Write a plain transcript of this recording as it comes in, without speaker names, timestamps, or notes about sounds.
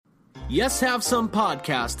Yes Have Some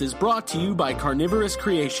podcast is brought to you by Carnivorous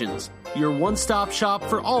Creations, your one-stop shop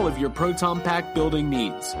for all of your Proton Pack building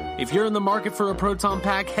needs. If you're in the market for a Proton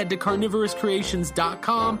Pack, head to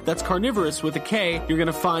carnivorouscreations.com. That's carnivorous with a K. You're going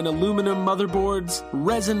to find aluminum motherboards,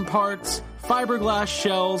 resin parts, fiberglass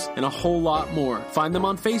shells, and a whole lot more. Find them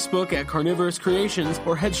on Facebook at Carnivorous Creations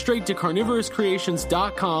or head straight to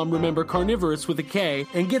carnivorouscreations.com, remember carnivorous with a K,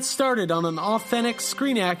 and get started on an authentic,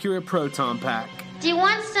 screen-accurate Proton Pack. Do you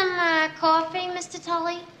want some coffee, Mr.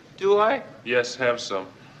 Tully? Do I? Yes, have some.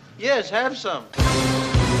 Yes, have some.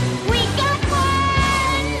 We got one!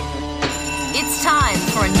 It's time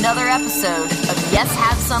for another episode of Yes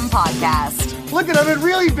Have Some podcast. Look at him in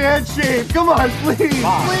really bad shape. Come on, please.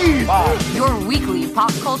 Your weekly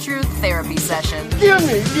pop culture therapy session. Give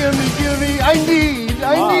me. I need.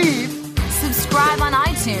 Subscribe on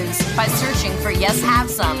iTunes by searching for Yes Have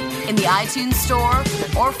Some in the iTunes store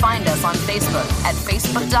or find us on Facebook at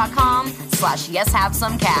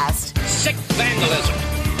facebook.com/YesHaveSomeCast. Sick vandalism.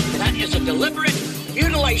 That is a deliberate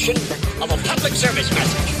mutilation of a public service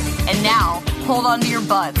message. And now, hold on to your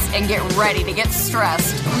butts and get ready to get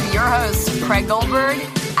stressed with your hosts, Craig Goldberg,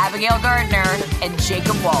 Abigail Gardner, and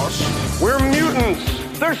Jacob Walsh. We're mutants.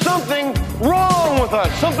 There's something wrong with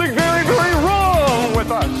us. Something very, very wrong with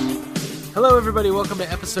us. Hello, everybody. Welcome to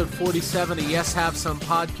episode 47 of Yes Have Some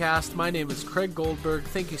podcast. My name is Craig Goldberg.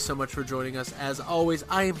 Thank you so much for joining us. As always,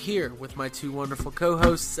 I am here with my two wonderful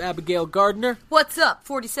co-hosts, Abigail Gardner. What's up,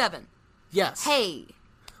 47? Yes. Hey.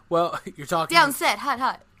 Well, you're talking... Downset,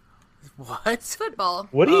 hot. What? Football.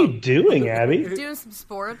 What are you doing, Abby? Doing some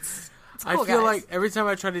sports. It's cool, I feel guys. like every time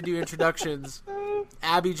I try to do introductions,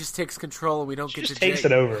 Abby just takes control and we don't get to Jake. Takes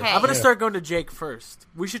it over. Hey. I'm going to start going to Jake first.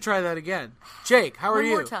 We should try that again. Jake, how are One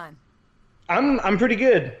you? more time. I'm pretty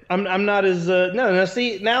good. I'm not as no.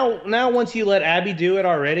 See now once you let Abby do it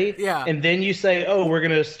already, Yeah. and then you say, oh, we're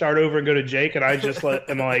gonna start over and go to Jake, and I just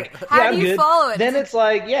am like, How yeah, do I'm you good. follow it? Then it's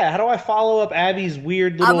like, yeah, how do I follow up Abby's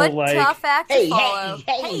weird little I'm a like? tough act to hey, follow.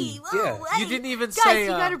 hey. Whoa, Yeah. hey. You didn't even Guys, say... you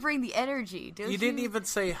gotta bring the energy, don't you? You didn't even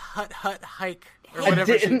say hut, hike, or I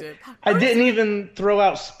whatever she didn't. did. I didn't even throw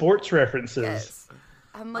out sports references. Yes.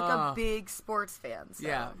 I'm like a big sports fan. So.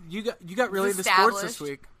 Yeah, you got really into sports this established.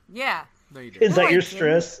 week. Yeah. No, you didn't. Is that No, I your didn't.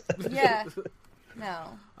 stress? Yeah.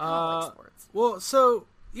 No. I don't like sports. Well, so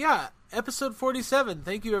yeah, episode 47.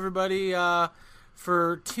 Thank you everybody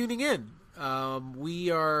for tuning in. I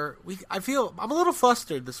feel I'm a little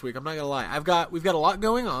flustered this week. I'm not gonna lie. We've got a lot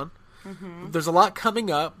going on. Mm-hmm. There's a lot coming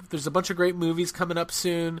up. There's a bunch of great movies coming up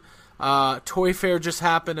soon. Toy Fair just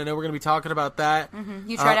happened. I know we're gonna be talking about that. Mm-hmm.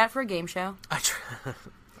 You tried out for a game show.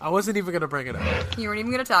 I wasn't even gonna bring it up. You weren't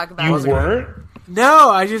even going to talk about You it. weren't? No,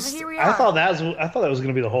 Well, here we are. I thought that was going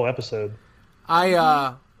to be the whole episode.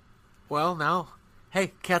 well now,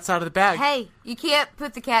 hey, cat's out of the bag. Hey, you can't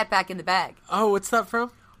put the cat back in the bag. Oh, what's that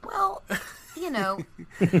from? Well, you know,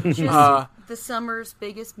 just the summer's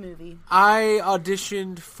biggest movie. I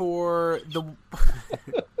auditioned for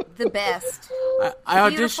the best. I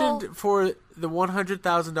Beautiful. auditioned for the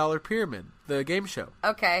 $100,000 Pyramid, the game show.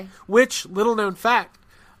 Okay. Which, little known fact,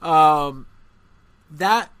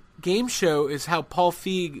 that game show is how Paul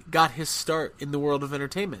Feig got his start in the world of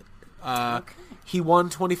entertainment. He won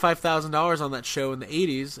 $25,000 on that show in the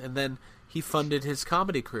 80s, and then he funded his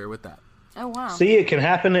comedy career with that. Oh, wow. See, it can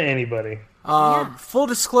happen to anybody. Yeah. Full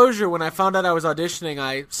disclosure, when I found out I was auditioning,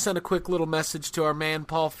 I sent a quick little message to our man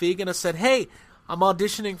Paul Feig, and I said, hey, I'm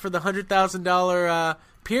auditioning for the $100,000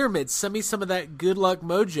 Pyramid. Send me some of that good luck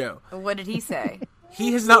mojo. What did he say?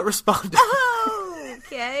 He has not responded. Oh,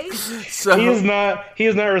 okay. So He has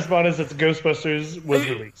not responded since Ghostbusters was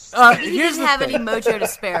released. He here's didn't the have thing. any mojo to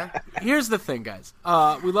spare. Here's the thing, guys.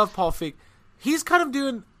 We love Paul Feig. He's kind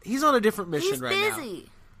of he's on a different mission He's right now. busy.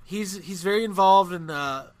 He's very involved in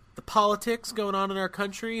the politics going on in our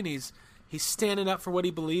country, and he's standing up for what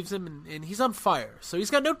he believes in, and he's on fire. So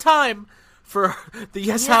he's got no time for the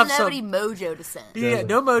Yes He Have doesn't have Some. any mojo to send. Yeah,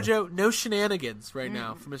 no mojo, no shenanigans right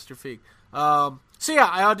now for Mr. Feig. So yeah,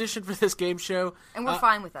 I auditioned for this game show, And we're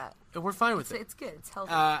fine with that. and we're fine with it. It's good. It's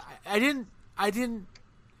healthy. I didn't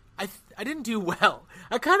do well.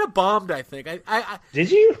 I kind of bombed. I think. I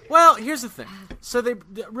Did you? Well, here's the thing. So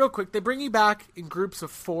real quick, they bring you back in groups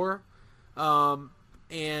of 4,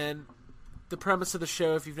 and the premise of the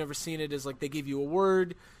show, if you've never seen it, is like they give you a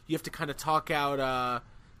word. You have to kind of talk out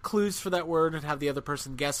clues for that word and have the other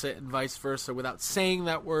person guess it, and vice versa, without saying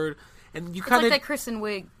that word. And you it's kind like of that Kristen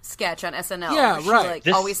Wiig sketch on SNL. Yeah, where she, right. Like,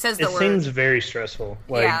 This- always says the it word. seems very stressful.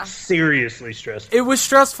 Like, Yeah. seriously stressful. It was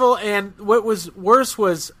stressful, and what was worse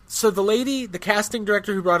was, so the lady, the casting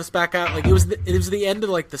director who brought us back out, like it was the end of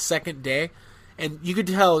like the second day, and you could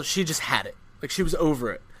tell she just had it, like she was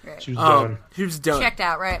over it. Right. She was done. She was done. Checked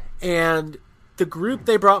out, right? And the group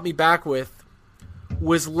they brought me back with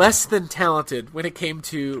was less than talented when it came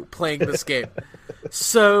to playing this game.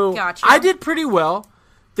 So Gotcha. I did pretty well.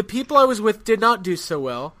 The people I was with did not do so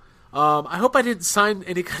well. I hope I didn't sign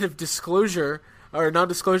any kind of disclosure or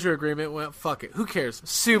non-disclosure agreement. Well, fuck it. Who cares?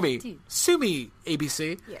 Sue me. dude. Sue me,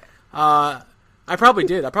 ABC. Yeah. I probably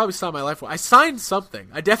did. I probably signed my life away. I signed something.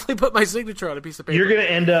 I definitely put my signature on a piece of paper. You're going to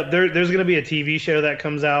end up there's going to be a TV show that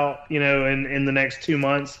comes out, in the next 2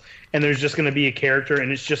 months, and there's just going to be a character,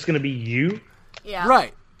 and it's just going to be you. Yeah.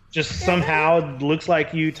 Right. Just somehow looks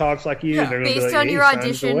like you, talks like you. Yeah. And they're gonna be Based like, on "Hey, your signs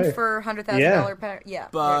audition away." for $100,000 yeah.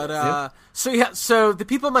 But so the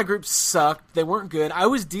people in my group sucked. They weren't good. I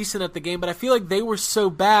was decent at the game, but I feel like they were so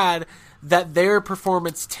bad that their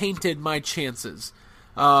performance tainted my chances.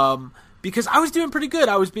 Because I was doing pretty good.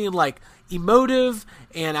 I was being like emotive,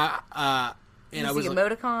 and I was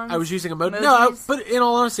emoticons. I was using emojis? No, but in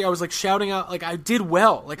all honesty, I was like shouting out. Like I did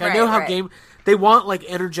well. Like I know how right. they want like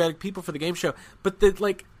energetic people for the game show, but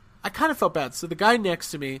I kind of felt bad. So the guy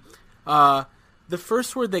next to me, the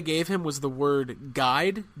first word they gave him was the word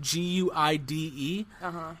guide, Guide,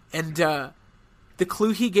 and the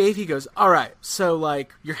clue he gave, he goes, "All right, so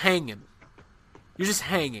like you're hanging, you're just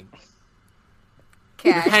hanging,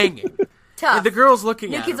 you're hanging." Tough. And the girl's looking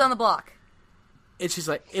New at Kids him. on the Block. And she's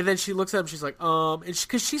like, and then she looks at him. She's like, and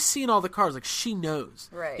because she's seen all the cards, like she knows.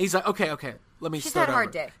 Right. And he's like, okay, let me She's start had a hard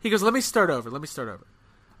over. day. He goes, let me start over.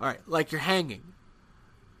 All right, like you're hanging.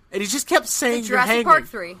 And he just kept saying, you're hanging. Jurassic Park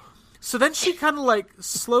 3. So then she kind of like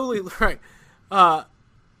slowly, right?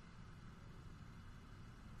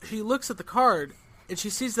 She looks at the card and she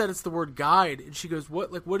sees that it's the word guide, and she goes,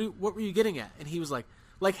 what? Like, what were you getting at? And he was like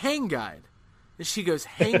hang guide. And she goes,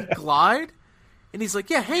 hang glide? And he's like,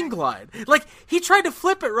 yeah, hang glide. Like, he tried to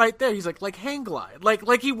flip it right there. He's like hang glide.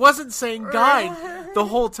 Like he wasn't saying guide the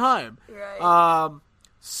whole time. Right.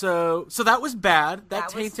 So that was bad. That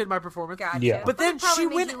tainted my performance. Gotcha. Yeah. But then it probably she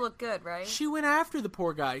made went. you look good, right? She went after the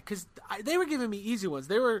poor guy because they were giving me easy ones.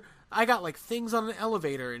 I got like things on an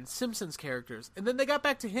elevator and Simpsons characters, and then they got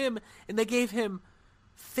back to him and they gave him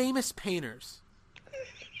famous painters.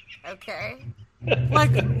 Okay.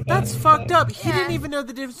 Like, that's fucked up. He didn't even know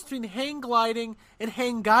the difference between hang gliding and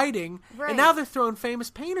hang guiding, Right. and now they're throwing famous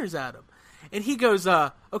painters at him. And he goes,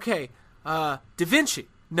 okay, Da Vinci.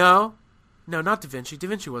 No, not Da Vinci. Da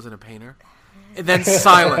Vinci wasn't a painter. And then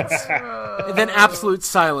silence. And then absolute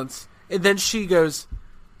silence. And then she goes,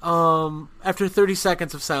 after 30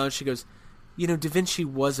 seconds of silence, she goes, Da Vinci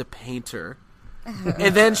was a painter.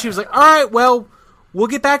 And then she was like, all right, well, we'll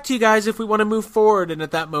get back to you guys if we want to move forward. And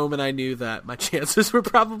at that moment, I knew that my chances were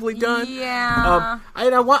probably done. Yeah.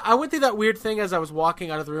 I went through that weird thing as I was walking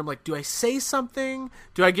out of the room. Like, do I say something?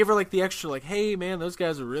 Do I give her like the extra, like, hey, man, those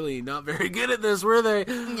guys are really not very good at this, were they?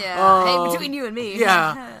 Yeah. Hey, between you and me.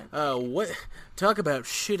 Yeah. What? Talk about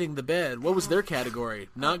shitting the bed. What was their category?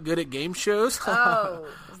 Not good at game shows? Oh.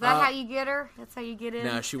 Is that how you get her? That's how you get in?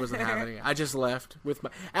 No, she wasn't having it. I just left with my...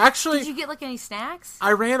 Actually... Did you get like any snacks?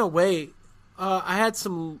 I ran away. I had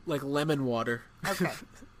some like lemon water. Okay.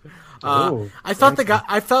 I thought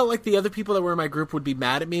I felt like the other people that were in my group would be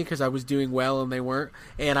mad at me because I was doing well and they weren't,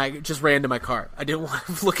 and I just ran to my car. I didn't want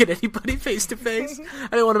to look at anybody face to face. I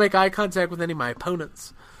didn't want to make eye contact with any of my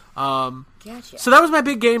opponents. Gotcha. So that was my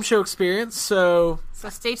big game show experience. So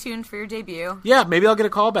stay tuned for your debut. yeah, maybe I'll get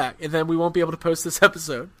a call back, and then we won't be able to post this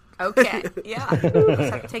episode. Okay. Yeah.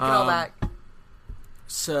 Let's have to take it all back.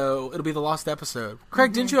 So it'll be the lost episode.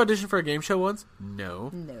 Craig, didn't you audition for a game show once?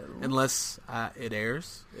 No. Unless it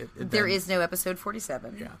airs. There is no episode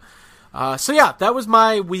 47. Yeah. So yeah, that was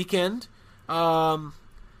my weekend. But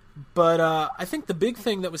I think the big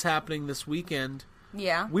thing that was happening this weekend.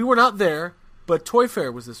 Yeah. We were not there, but Toy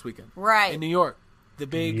Fair was this weekend. Right. In New York. The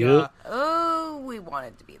big. Yep. We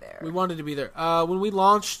wanted to be there. We wanted to be there. When we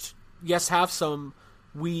launched Yes Have Some,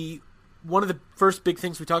 one of the first big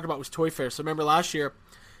things we talked about was Toy Fair. So remember last year,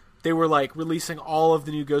 they were like releasing all of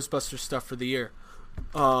the new Ghostbusters stuff for the year.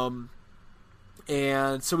 And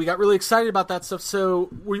so we got really excited about that stuff. So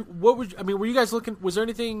were you guys looking, was there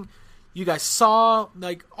anything you guys saw?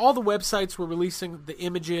 Like all the websites were releasing the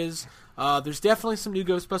images. There's definitely some new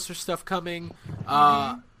Ghostbusters stuff coming.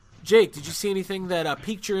 Jake, did you see anything that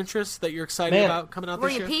piqued your interest that you're excited about coming out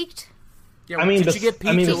this year? Were you peaked? Yeah, did you get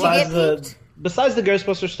peaked? Besides the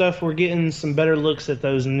Ghostbuster stuff, we're getting some better looks at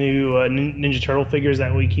those new Ninja Turtle figures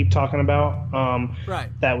that we keep talking about. Right.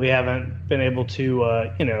 That we haven't been able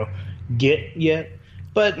to, get yet.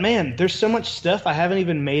 But man, there's so much stuff. I haven't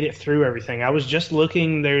even made it through everything. I was just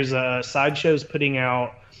looking. There's Sideshow's putting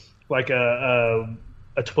out like a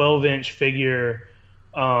 12-inch figure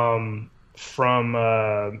from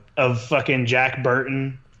of fucking Jack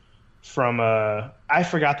Burton from I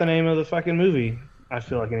forgot the name of the fucking movie. I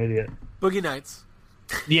feel like an idiot. Boogie Nights.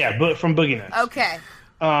 Yeah, but from Boogie Nights. Okay.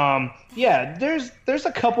 Yeah, there's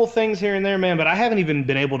a couple things here and there, man, but I haven't even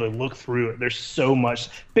been able to look through it. There's so much.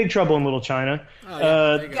 Big Trouble in Little China.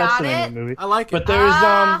 That's the name of the movie. I like it. But there's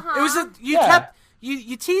It was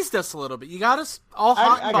you teased us a little bit. You got us all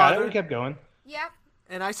hot I and got it. bothered. We kept going. Yep.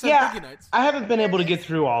 And I said Yeah, Boogie Nights. I haven't been able to get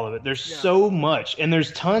through all of it. There's so much, and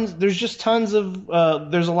there's just tons of.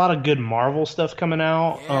 There's a lot of good Marvel stuff coming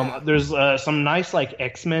out. Yeah. There's some nice like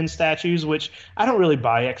X-Men statues, which I don't really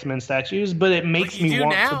buy X-Men statues, but it makes you me do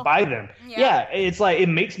want now. to buy them. Yeah, it's like it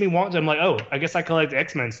makes me want to. I'm like, oh, I guess I collect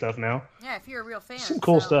X-Men stuff now. Yeah, if you're a real fan. Some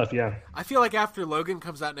cool stuff, yeah. I feel like after Logan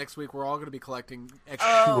comes out next week, we're all going to be collecting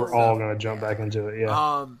extra. We're all gonna jump back into it,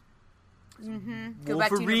 yeah. Go back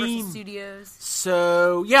to Wolverine. Universal Studios.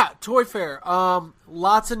 So yeah, Toy Fair.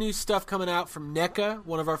 Lots of new stuff coming out from NECA,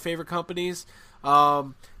 one of our favorite companies.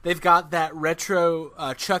 They've got that retro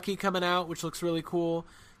Chucky coming out, which looks really cool.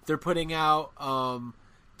 They're putting out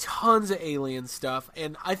tons of Alien stuff,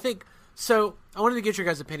 and I think so. I wanted to get your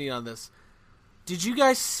guys' opinion on this. Did you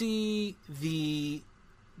guys see the?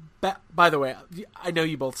 By the way, I know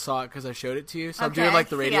you both saw it because I showed it to you, so I'm doing like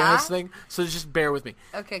the radio host thing. So just bear with me.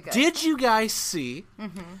 Okay, good. Did you guys see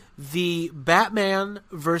the Batman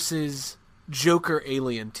versus Joker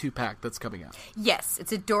Alien 2-pack that's coming out? Yes,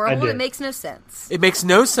 it's adorable. It makes no sense. It makes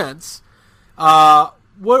no sense.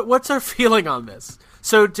 What's our feeling on this?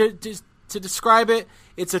 So to describe it,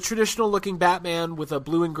 it's a traditional looking Batman with a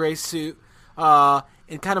blue and gray suit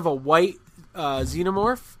and kind of a white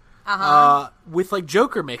xenomorph. With like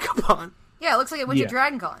Joker makeup on. Yeah, it looks like it went to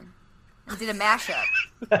Dragon Con and did a mashup.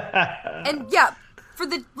 And yeah, for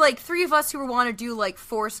the like three of us who want to do like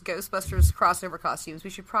forced Ghostbusters crossover costumes, we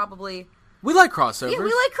should probably. We like crossovers. Yeah,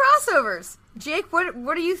 we like crossovers. Jake,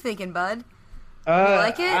 what are you thinking, bud? You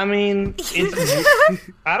like it? I mean,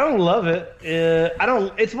 I don't love it. I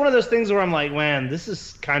don't. It's one of those things where I'm like, man, this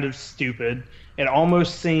is kind of stupid. It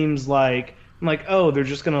almost seems like. I'm like, oh, they're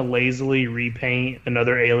just going to lazily repaint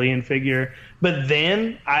another Alien figure. But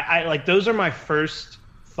then, I like, those are my first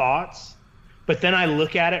thoughts. But then I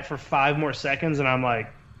look at it for 5 more seconds, and I'm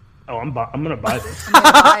like, oh, I'm going to buy this. I'm going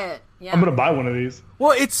to buy it. Yeah. I'm going to buy one of these.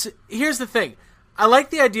 Well, here's the thing. I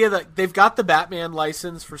like the idea that they've got the Batman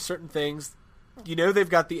license for certain things. You know they've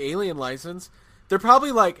got the Alien license. They're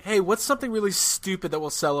probably like, hey, what's something really stupid that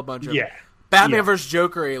will sell a bunch of them? Batman versus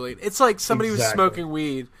Joker Alien. It's like somebody was smoking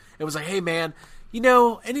weed. It was like, hey, man, you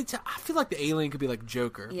know, anytime I feel like the Alien could be like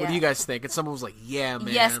Joker. Yeah. What do you guys think? And someone was like, yeah,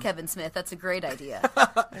 man. Yes, Kevin Smith. That's a great idea.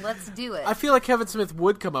 Let's do it. I feel like Kevin Smith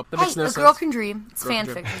would come up. That makes no sense. A girl can dream. It's fan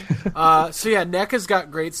fiction. So, yeah, NECA's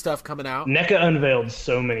got great stuff coming out. NECA unveiled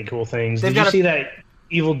so many cool things. Did you see that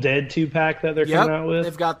Evil Dead 2-pack that they're coming out with?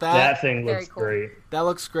 They've got that. That thing looks great. That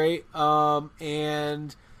looks great.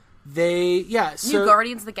 And they, New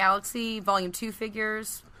Guardians of the Galaxy Volume 2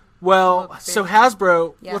 figures. Well, so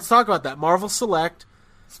Hasbro, let's talk about that. Marvel Select.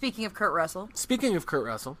 Speaking of Kurt Russell.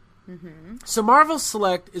 So Marvel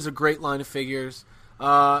Select is a great line of figures.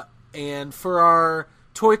 And for our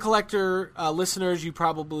toy collector listeners, you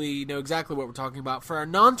probably know exactly what we're talking about. For our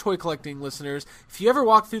non-toy collecting listeners, if you ever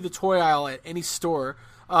walk through the toy aisle at any store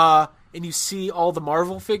and you see all the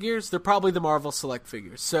Marvel figures, they're probably the Marvel Select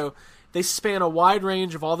figures. So they span a wide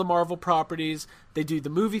range of all the Marvel properties. They do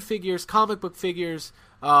the movie figures, comic book figures,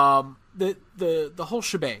 the whole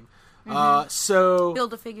shebang. So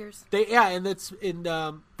Build-A-Figures. They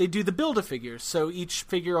do the Build-A-Figures. So each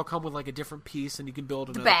figure will come with like a different piece, and you can build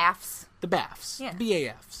another. The BAFs. Yeah.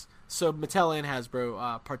 BAFs. So Mattel and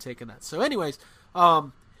Hasbro partake in that. So anyways,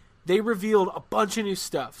 they revealed a bunch of new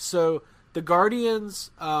stuff. So the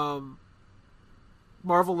Guardians Marvel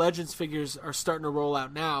Legends figures are starting to roll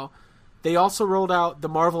out now. They also rolled out the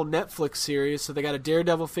Marvel Netflix series, so they got a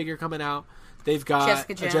Daredevil figure coming out. They've got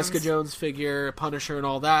a Jessica Jones figure, a Punisher, and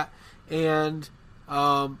all that. And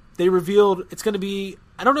they revealed it's going to be,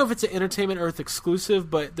 I don't know if it's an Entertainment Earth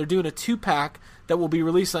exclusive, but they're doing a 2-pack that will be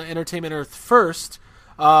released on Entertainment Earth first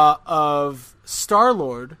of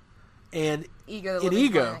Star-Lord and Ego,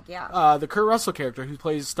 the Kurt Russell character who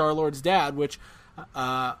plays Star-Lord's dad, which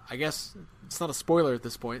I guess it's not a spoiler at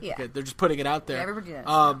this point. Yeah. Okay, they're just putting it out there. Yeah, everybody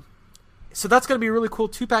knows. So that's going to be a really cool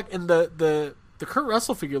 2-pack, and the Kurt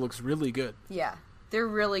Russell figure looks really good. Yeah, they're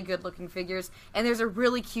really good-looking figures. And there's a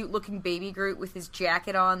really cute-looking Baby Groot with his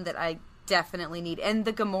jacket on that I definitely need. And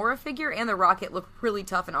the Gamora figure and the Rocket look really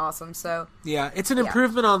tough and awesome. So yeah, it's an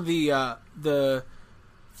improvement on the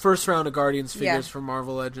first round of Guardians figures from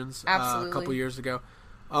Marvel Legends a couple years ago.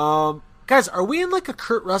 Guys, are we in like a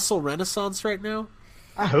Kurt Russell renaissance right now?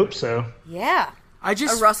 I hope so. Yeah. I A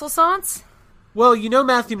just Russell Sance? well,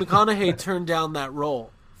 Matthew McConaughey turned down that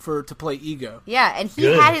role to play Ego. Yeah, and he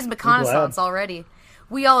Good. had his I'm McConaissance glad. already.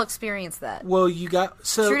 We all experienced that. Well, you got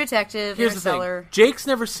True Detective, Here's the thing. Interstellar. Jake's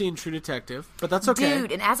never seen True Detective, but that's okay.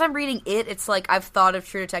 Dude, and as I'm reading it's like I've thought of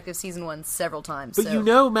True Detective Season 1 several times. But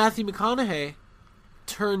so. Matthew McConaughey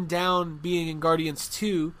turned down being in Guardians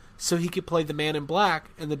 2 so he could play the Man in Black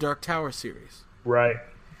in the Dark Tower series. Right.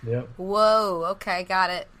 Yep. Whoa, okay, got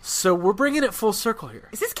it. So we're bringing it full circle here.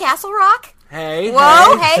 Is this Castle Rock? Hey,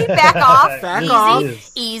 Whoa, hey, back off. Back Easy,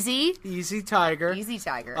 off. easy, Easy Tiger. easy,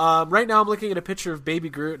 Tiger. Right now I'm looking at a picture of Baby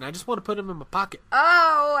Groot, and I just want to put him in my pocket.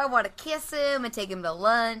 Oh, I want to kiss him and take him to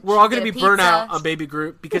lunch. We're all going get to a be burnt pizza. out on Baby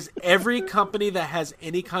Groot because every company that has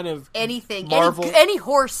any kind of Anything, Marvel, any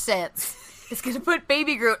horse sense is going to put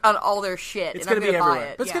Baby Groot on all their shit. it's going to be buy everywhere.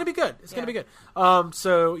 it. But it's Yeah. going to be good. It's going to Yeah. be good.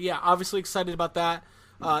 So yeah, obviously excited about that.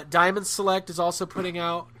 Diamond Select is also putting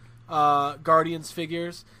out Guardians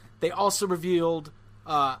figures. They also revealed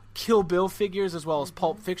Kill Bill figures as well as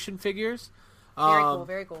Pulp Fiction figures. Very cool,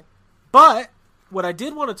 very cool. But what I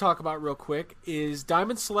did want to talk about real quick is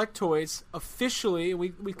Diamond Select Toys officially, and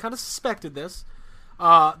we kind of suspected this,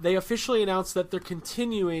 they officially announced that they're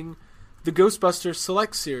continuing the Ghostbusters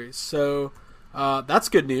Select series. So that's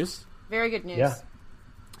good news. Very good news. Yeah.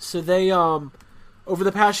 So they, over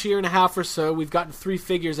the past year and a half or so, we've gotten 3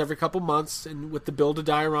 figures every couple months, and with the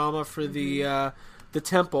Build-A-Diorama for the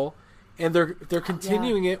temple, and they're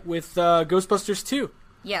continuing it with Ghostbusters 2.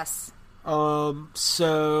 Yes.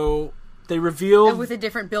 So they revealed And with a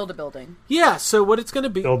different build-a-building. yeah. So what it's going to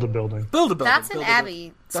be? Build a building. Build a building. That's an Build a building.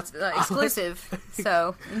 Abby That's exclusive,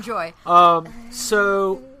 so enjoy.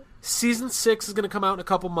 So season 6 is going to come out in a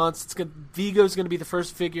couple months. Vigo's going to be the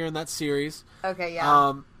first figure in that series. Okay,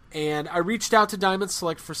 yeah. And I reached out to Diamond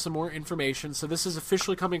Select for some more information. So this is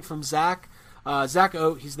officially coming from Zach. Zach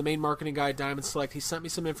Oat, he's the main marketing guy at Diamond Select. He sent me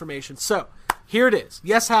some information. So here it is.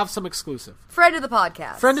 Yes, have some exclusive. Friend of the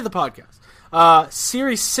podcast. Friend of the podcast.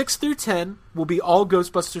 Series 6 through 10 will be all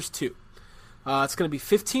Ghostbusters 2. It's going to be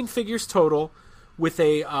 15 figures total with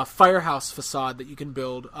a firehouse facade that you can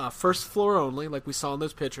build first floor only, like we saw in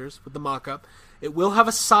those pictures with the mock-up. It will have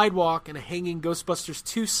a sidewalk and a hanging Ghostbusters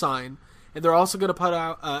 2 sign, and they're also going to put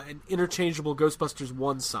out an interchangeable Ghostbusters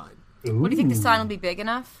 1 sign. What do you think the sign will be big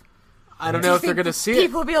enough? I don't know if they're going to see it.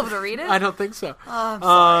 People will be able to read it? I don't think so. Oh, I'm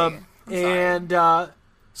sorry. And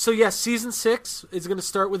so yeah, season 6 is going to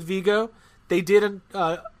start with Vigo. They did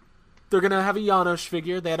they're going to have a Janosch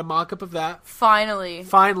figure. They had a mock-up of that. Finally,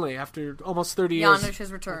 After almost 30 years, Janosch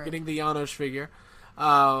has returned. getting the Janosch figure.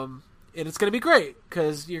 And it's going to be great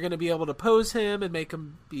because you're going to be able to pose him and make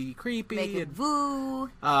him be creepy. Make it and, woo.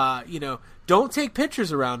 Don't take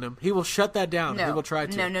pictures around him. He will shut that down. No. He will try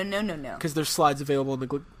to. No. Because there's slides available in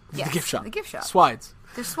the Yes, gift shop. the gift shop. Slides.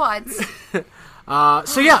 There's slides.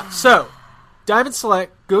 So Diamond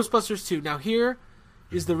Select, Ghostbusters 2. Now here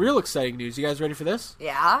is the real exciting news. You guys ready for this?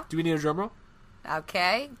 Yeah. Do we need a drum roll?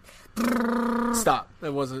 Okay. Stop.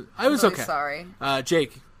 That wasn't. I was Really okay. sorry.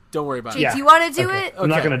 Jake, don't worry about Jake, it. do you want to do Okay. it? I'm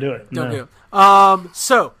not Okay. going to do it. Don't No. do it.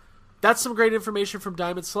 So that's some great information from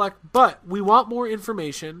Diamond Select, but we want more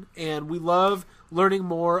information, and we love learning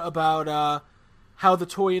more about how the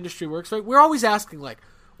toy industry works. Right? We're always asking, like,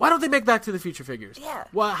 why don't they make Back to the Future figures? Yeah.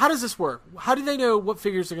 Well, how does this work? How do they know what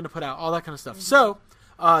figures they're going to put out? All that kind of stuff. So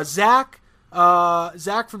Zach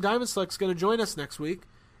from Diamond Select is going to join us next week,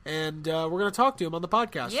 and we're going to talk to him on the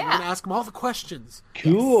podcast. Yeah. We're going to ask him all the questions.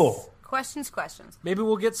 Cool. Questions. Maybe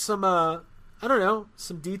we'll get some, I don't know,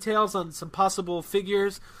 some details on some possible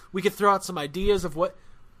figures. We could throw out some ideas of what...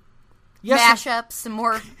 Yes, Mashups, some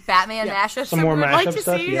more Batman mashups. Some more that we'd like mashup to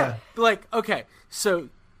stuff, see. yeah. like, okay, so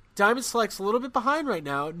Diamond Select's a little bit behind right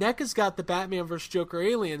now. NECA's got the Batman vs. Joker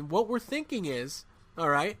Alien. What we're thinking is, all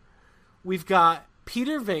right, we've got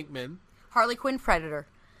Peter Venkman Harley Quinn Predator.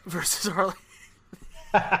 versus Harley.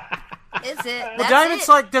 Is it? Well, That's Diamond it.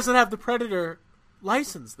 Select doesn't have the Predator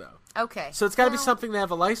license, though. Okay. So it's got to be Well, something they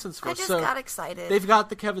have a license for. I just so got excited. they've got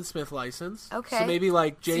the Kevin Smith license. Okay. So maybe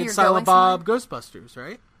like Jay So and you're Silent going Bob Ghostbusters,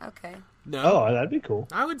 right? Okay. No. Oh, that'd be cool.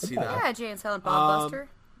 I would see that. Yeah, Jay and Silent Bob Buster.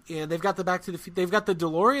 And they've got they've got the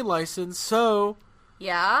DeLorean license, so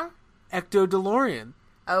Yeah. Ecto DeLorean,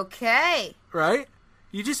 Okay. right?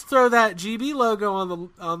 You just throw that GB logo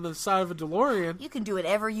on the side of a DeLorean. You can do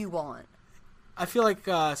whatever you want. I feel like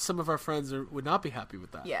some of our friends would not be happy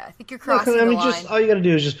with that. Yeah, I think you're No, 'cause, crossing I mean, the line. just all you got to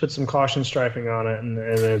do is just put some caution striping on it, and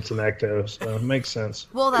then it's an Ecto, so it makes sense.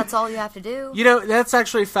 Well, that's all you have to do. You know, that's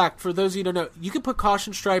actually a fact. For those of you who don't know, you can put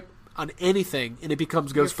caution stripe on anything, and it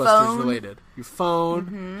becomes Your Ghostbusters phone. related. Your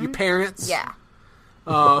phone, your parents. Yeah.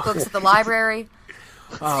 Books at the library.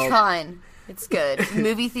 It's fine. It's good.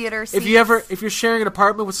 Movie theater seats. If you're sharing an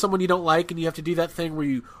apartment with someone you don't like and you have to do that thing where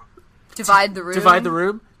you divide the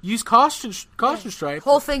room, use caution stripe.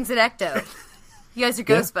 Whole thing's at Ecto. You guys are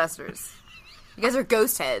Ghostbusters. You guys are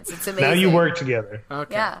ghost heads. It's amazing. Now you work together.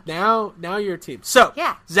 Okay. Yeah. Now you're a team. So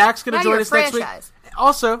yeah. Zach's going to join us next week. Franchise.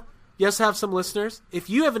 Also, yes, have some listeners. If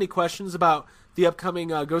you have any questions about the upcoming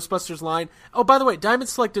Ghostbusters line. Oh, by the way, Diamond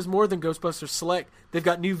Select is more than Ghostbusters Select. They've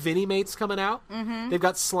got new Vinimates coming out. Mm-hmm. They've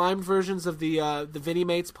got slimed versions of the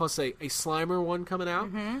Vinimates plus a Slimer one coming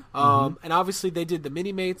out. Mm-hmm. And obviously they did the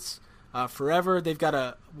Minimates forever. They've got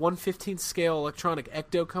a 1/15 scale electronic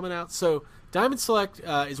Ecto coming out. So Diamond Select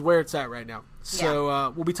is where it's at right now.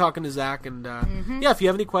 So we'll be talking to Zach. And if you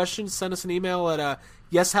have any questions, send us an email at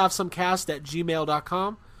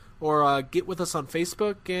yeshavesomecast@gmail.com. Or get with us on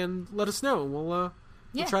Facebook and let us know. And we'll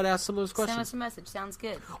try to ask some of those questions. Send us a message. Sounds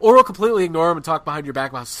good. Or we'll completely ignore them and talk behind your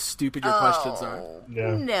back about how stupid your questions are.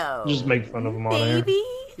 Yeah. No. Just make fun of them on air. Baby?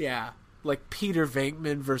 Yeah. Like Peter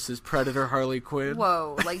Venkman versus Predator Harley Quinn.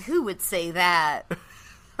 Whoa. Like, who would say that?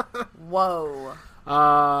 Whoa.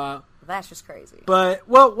 That's just crazy. But,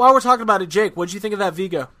 well, while we're talking about it, Jake, what'd you think of that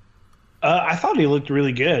Vigo? I thought he looked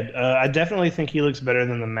really good. I definitely think he looks better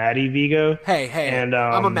than the Maddie Vigo. Hey, and,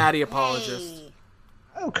 I'm a Maddie apologist. Hey.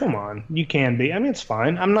 Oh, come on. You can be. I mean, it's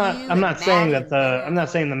fine. I'm not saying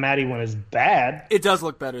the Maddie one is bad. It does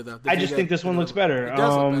look better though. I just think this one looks better. It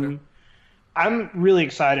does look better. I'm really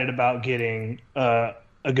excited about getting a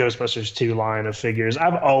Ghostbusters 2 line of figures.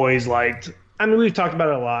 I've always liked. I mean, we've talked about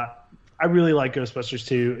it a lot. I really like Ghostbusters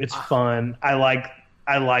 2. It's fun. I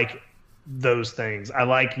like those things. I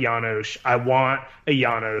like Janosch. I want a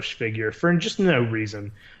Janosch figure for just no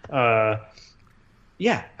reason. Yeah,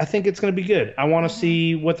 I think it's going to be good. I want to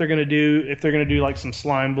see what they're going to do, if they're going to do like some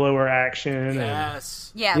slime blower action.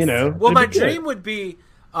 Yes. Yes. You know. Well, my dream would be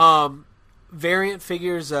variant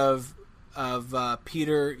figures of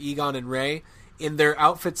Peter, Egon, and Ray in their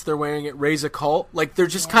outfits they're wearing at Ray's Occult. Like, they're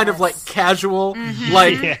just kind of like casual,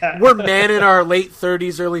 like we're men in our late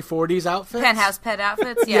 30s, early 40s outfits. Penthouse pet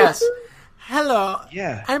outfits, Yes. Hello.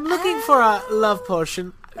 Yeah. I'm looking for a love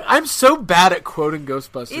potion. I'm so bad at quoting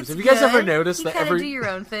Ghostbusters. It's Have you guys good. ever noticed you that do your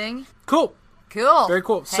own thing. Cool. Very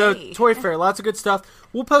cool. Hey. So, Toy Fair, lots of good stuff.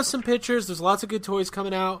 We'll post some pictures. There's lots of good toys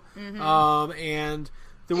coming out. And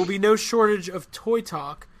there will be no shortage of toy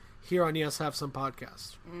talk here on Yes Have Some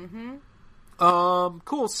Podcast.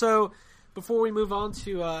 Cool. So, before we move on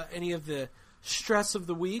to any of the stress of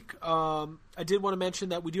the week, I did want to mention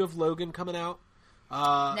that we do have Logan coming out.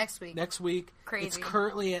 Next week. Crazy. It's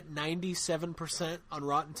currently at 97% on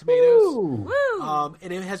Rotten Tomatoes. Woo!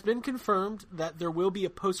 And it has been confirmed that there will be a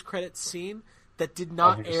post-credits scene that did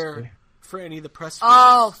not air for any of the press screenings.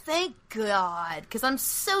 Oh, thank God. Because I'm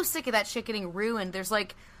so sick of that shit getting ruined.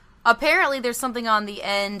 Apparently there's something on the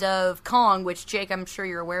end of Kong, which, Jake, I'm sure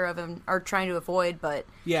you're aware of and are trying to avoid, but...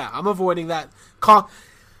 Yeah, I'm avoiding that. Kong...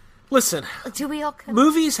 Listen. Do we all...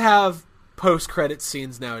 Movies have post-credits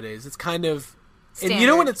scenes nowadays. It's kind of... Standard. And you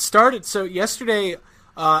know when it started? So yesterday,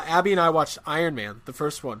 Abby and I watched Iron Man, the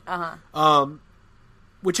first one.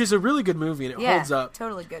 Which is a really good movie, and it holds up.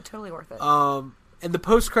 Totally good. Totally worth it. And the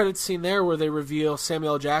post-credits scene there where they reveal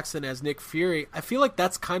Samuel L. Jackson as Nick Fury, I feel like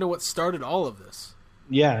that's kind of what started all of this.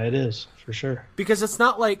 Yeah, it is, for sure. Because it's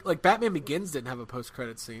not like Batman Begins didn't have a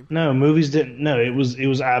post-credits scene. No, movies didn't. No, it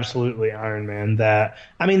was absolutely Iron Man. That,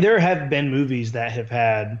 I mean, there have been movies that have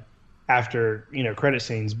had after, credit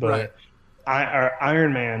scenes, but... Right.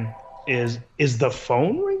 Iron Man is the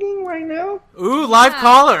phone ringing right now? Ooh, live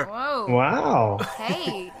caller. Whoa. Wow.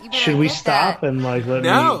 Hey, you better Should we get stop that. and let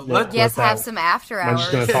Yes, that, have some after hours. I'm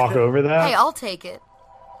just going to talk over that? Hey, I'll take it.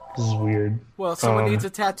 This is weird. Well, someone needs a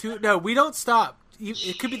tattoo. No, we don't stop.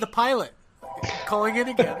 It could be the pilot calling in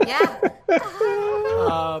again. Yeah.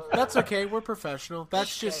 That's okay. We're professional.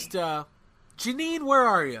 That's just... Janine, where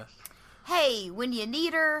are you? Hey, when you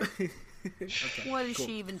need her... What is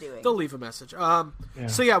she even doing? They'll leave a message.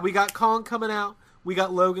 So yeah, we got Kong coming out. We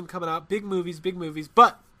got Logan coming out. Big movies.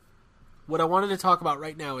 But what I wanted to talk about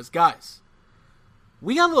right now is, guys,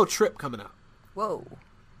 we got a little trip coming up. Whoa.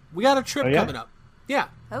 We got a trip coming up. Yeah.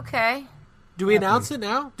 Okay. Do we announce it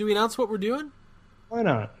now? Do we announce what we're doing? Why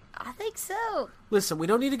not? I think so. Listen, we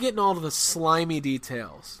don't need to get into all of the slimy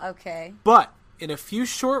details. Okay. But in a few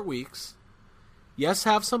short weeks, Yes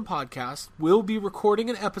Have Some Podcast will be recording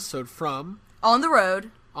an episode from... On the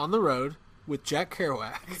Road with Jack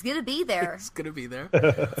Kerouac. He's going to be there. He's going to be there.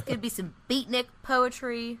 It's going to be some beatnik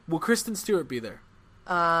poetry. Will Kristen Stewart be there?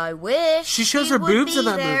 I wish she shows her boobs in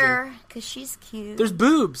that movie. Because she's cute. There's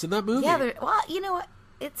boobs in that movie. Yeah, well, you know what?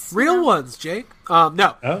 It's... Real ones, Jake.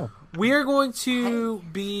 No. Oh. We are going to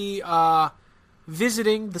be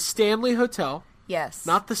visiting the Stanley Hotel, Yes.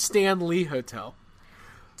 not the Stan Lee Hotel.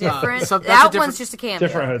 different. so that's that a different- one's just a cameo.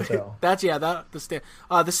 Different hotel.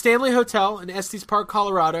 The Stanley Hotel in Estes Park,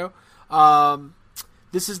 Colorado.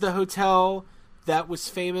 This is the hotel that was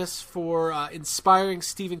famous for inspiring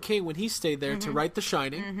Stephen King when he stayed there to write The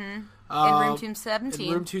Shining. In room 217.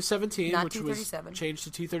 In room 217, Not which 237. was changed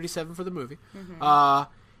to 237 for the movie.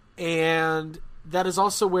 And that is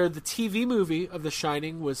also where the TV movie of The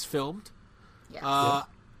Shining was filmed. Yes.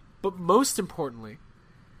 But most importantly,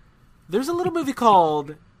 there's a little movie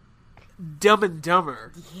called Dumb and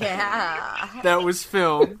Dumber yeah. that was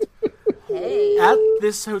filmed Hey. at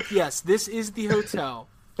this hotel. Yes, this is the hotel.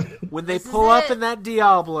 When they This is pull up it. in that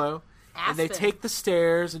Diablo and they Aspen. take the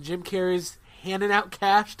stairs and Jim Carrey's handing out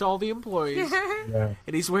cash to all the employees Yeah.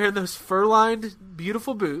 and he's wearing those fur-lined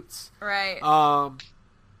beautiful boots. Right.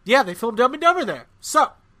 Yeah, they filmed Dumb and Dumber there.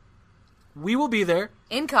 So, we will be there.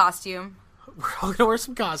 In costume. We're all going to wear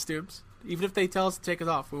some costumes. Even if they tell us to take us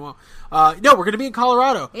off, we won't. No, we're going to be in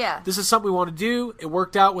Colorado. Yeah. This is something we want to do. It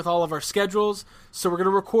worked out with all of our schedules. So we're going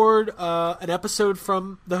to record an episode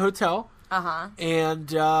from the hotel. Uh-huh.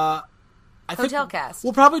 And I think Hotel cast.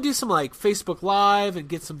 We'll probably do some like Facebook Live and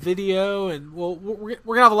get some video, and we're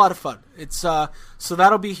gonna have a lot of fun. It's so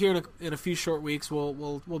that'll be here in a few short weeks.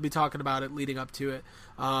 We'll be talking about it leading up to it.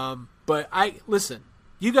 But listen.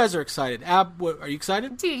 You guys are excited. Ab, are you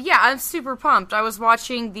excited? Dude, yeah, I'm super pumped. I was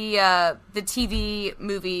watching the TV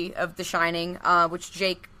movie of The Shining, which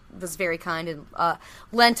Jake was very kind and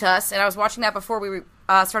lent us, and I was watching that before we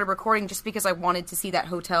started recording just because I wanted to see that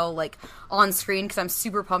hotel like on screen because I'm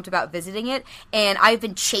super pumped about visiting it, and I've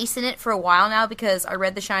been chasing it for a while now because I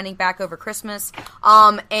read The Shining back over Christmas,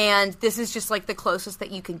 and this is just like the closest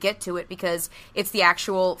that you can get to it because it's the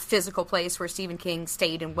actual physical place where Stephen King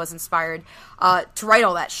stayed and was inspired to write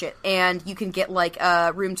all that shit, and you can get like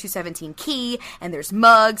a room 217 key, and there's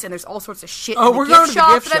mugs, and there's all sorts of shit in we're the going gift to the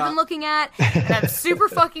shop gift that I've shop. been looking at, and I'm super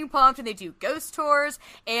fucking pumped, and they do ghost tours,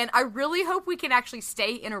 and I really hope we can actually stay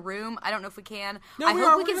in a room. I don't know if we can. No, I we hope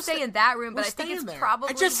are. we We're can gonna stay stay- in that room, We're but I think staying it's there. probably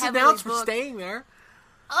I just heavily announced we're booked. staying there.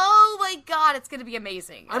 Oh my god, it's gonna be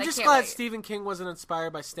amazing. and I'm I just can't glad wait. Stephen King wasn't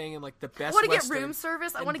inspired by staying in like the best. I want to get Western room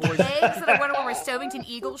service. I in want to get Boise. eggs, and I want to wear my Stovington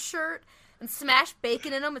Eagles shirt and smash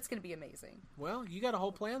bacon in them. It's gonna be amazing. Well, you got a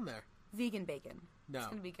whole plan there. Vegan bacon. No. It's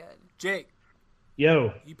gonna be good. Jake,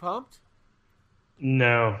 Yo, you pumped?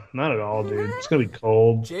 no, not at all, dude. It's gonna be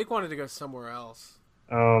cold. Jake wanted to go somewhere else.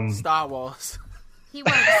 Um, Star Wars. He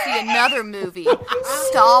wanted to see another movie,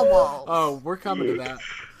 Star Wars. Oh, we're coming to that.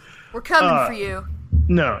 We're coming for you.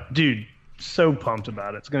 no, dude, so pumped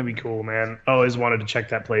about it. It's gonna be cool, man. I always wanted to check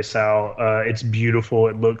that place out. It's beautiful.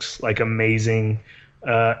 It looks like amazing.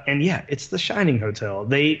 And yeah, it's the Shining Hotel.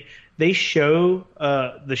 They show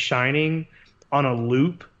the Shining on a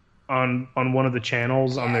loop on one of the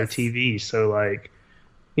channels on their Yes. TV. So like,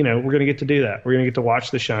 you know, we're gonna get to do that. We're gonna get to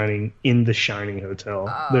watch The Shining in the Shining Hotel.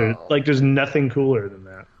 There's nothing cooler than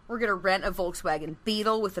that. We're gonna rent a Volkswagen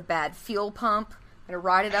Beetle with a bad fuel pump. Gonna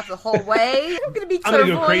ride it up the whole way. I'm gonna be I'm gonna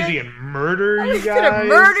go clairvoyant. crazy and murder you It's guys. gonna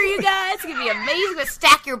murder you guys. It's gonna be amazing. Gonna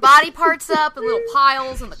stack your body parts up in little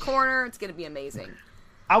piles in the corner. It's gonna be amazing.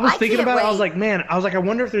 I was I thinking can't about it. I was wait. like, I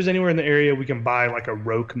wonder if there's anywhere in the area we can buy like a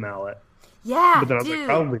roque mallet. Yeah, But then I was dude. like,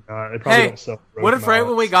 probably not. They probably Hey, don't sell roque what if right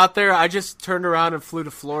when we mallets. got there, I just turned around and flew to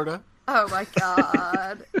Florida, Oh my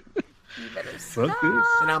god. You better stop. Fuck this.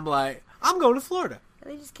 and I'm like, I'm going to Florida.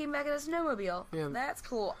 They just came back in a snowmobile. Yeah. That's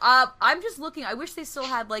cool. I'm just looking. I wish they still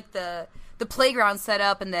had like the playground set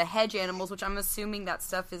up and the hedge animals, which I'm assuming that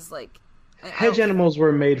stuff is like Hedge animals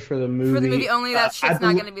were made for the movie. for the movie only. That shit's not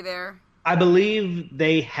bel- going to be there. I believe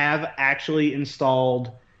they have actually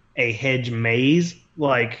installed a hedge maze,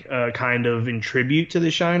 like kind of in tribute to The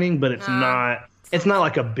Shining, but it's not. It's not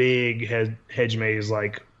like a big hedge maze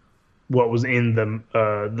like what was in the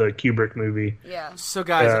Kubrick movie. Yeah. So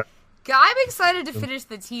guys, I'm excited to finish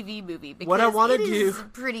the TV movie because What I wanna it is do-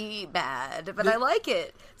 pretty bad, but I like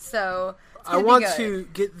it. So it's I gonna be want good. to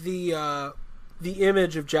get the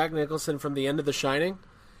image of Jack Nicholson from the end of The Shining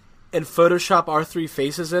and Photoshop our three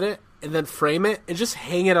faces in it, and then frame it and just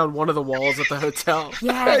hang it on one of the walls at the hotel.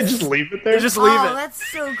 Yes. Just leave it there. Just leave Oh, it.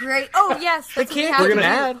 that's so great. Oh yes, They that's what we can't have get to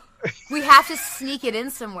mad. do. We have to sneak it in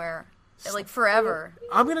somewhere, like forever.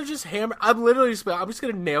 I'm gonna just hammer. I'm just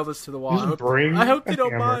gonna nail this to the wall. Just bring I hope a you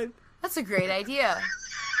don't hammer. mind. That's a great idea.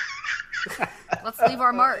 Let's leave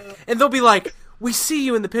our mark. And they'll be like, "We see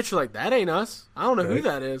you in the picture." Like, that ain't us. I don't know who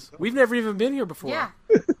that is. We've never even been here before. Yeah.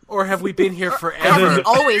 Or have we been here Have forever? we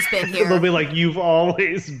always been They'll here? be like, "You've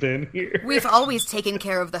always been here." We've always taken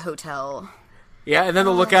care of the hotel. Yeah, and then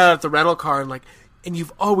they'll look out at the rental car and like, and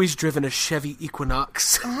you've always driven a Chevy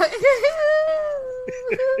Equinox.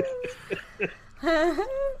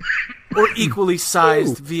 Or equally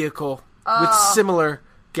sized vehicle with similar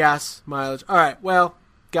gas mileage. All right, well,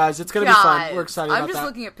 guys, it's going to be fun. We're excited about that. I'm just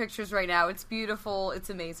looking at pictures right now. It's beautiful. It's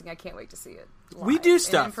amazing. I can't wait to see it. We do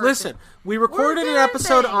stuff. Listen, we recorded an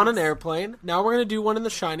episode on an airplane. Now we're going to do one in the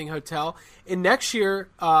Shining Hotel. And next year,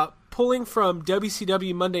 pulling from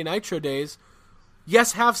WCW Monday Nitro days,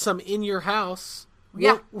 yes, have some in your house.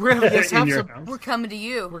 Yeah. We're going to yes, have some. We're coming to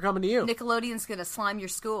you. We're coming to you. Nickelodeon's going to slime your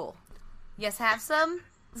school. Yes, have some?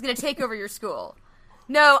 It's going to take over your school.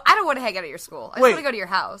 No, I don't want to hang out at your school. I just want to go to your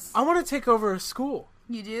house. I want to take over a school.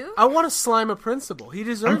 You do? I want to slime a principal. He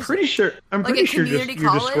deserves I'm pretty sure you're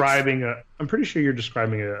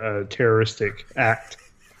describing a terroristic act.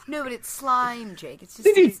 No, but it's slime, Jake. It's just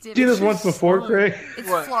Did you do this once before, Craig? It's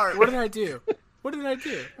What? flirt. What did I do? What did I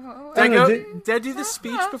do? Did I do the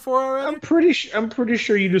speech before already? I'm pretty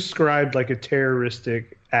sure you described like a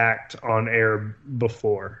terroristic act on air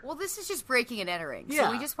before. Well, this is just breaking and entering. Yeah.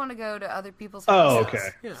 So we just want to go to other people's Oh, houses. okay.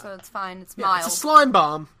 Yeah. So it's fine. It's Yeah, mild. it's a slime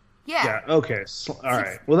bomb. Yeah, okay. All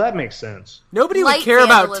right. Well, that makes sense. Nobody would Light care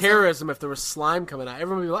about vandalism. terrorism if there was slime coming out.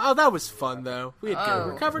 Everyone would be like, oh, that was fun, though.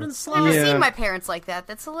 We're covered in slime. I've Yeah. seen my parents like that.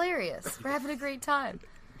 That's hilarious. We're having a great time.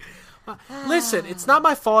 Listen, it's not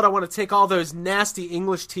my fault I want to take all those nasty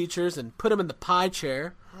English teachers and put them in the pie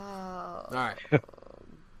chair. All right.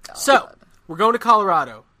 So, we're going to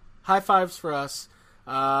Colorado. High fives for us.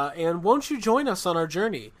 And won't you join us on our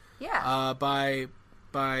journey? Yeah.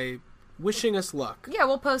 By wishing us luck. Yeah,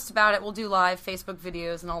 we'll post about it. We'll do live Facebook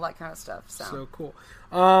videos and all that kind of stuff. So cool.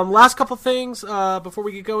 Last couple things before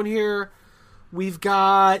we get going here. We've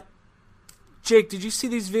got... Jake, did you see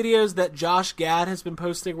these videos that Josh Gad has been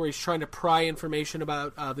posting where he's trying to pry information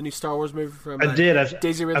about the new Star Wars movie from I did.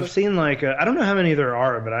 Daisy Ridley? I've seen like I don't know how many there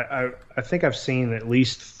are, but I think I've seen at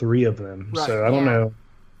least 3 of them. Right. So I don't know.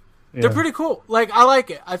 Yeah. They're pretty cool. Like, I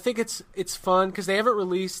like it. I think it's fun because they haven't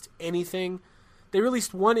released anything. They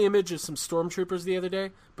released one image of some stormtroopers the other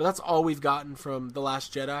day, but that's all we've gotten from The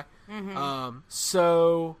Last Jedi. Mm-hmm.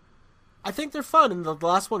 So I think they're fun. And the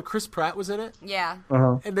last one, Chris Pratt was in it. Yeah.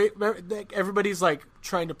 And they everybody's like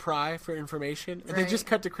trying to pry for information, and they just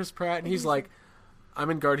cut to Chris Pratt, and he's like, "I'm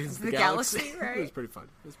in Guardians of the Galaxy." Right? It was pretty fun.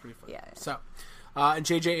 Yeah. So, and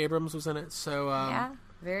J.J. Abrams was in it. So, Yeah.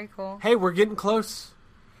 Very cool. hey, we're getting close.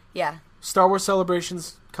 Yeah. Star Wars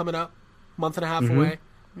Celebration's coming up, month and a half away.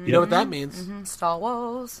 You know what that means? Star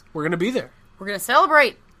Wars. We're gonna be there. We're gonna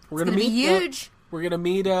celebrate. We're It's gonna be meet. huge. We're gonna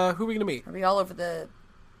meet. Who are we gonna meet? We'll be all over the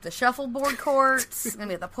shuffleboard courts. It's gonna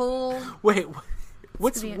be at the pool. Wait,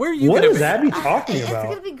 what's gonna be- where are you What gonna is be? Abby talking It's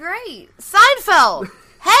gonna about? be great. Seinfeld.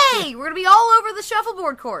 Hey, we're gonna be all over the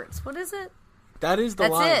shuffleboard courts. What is it? That is the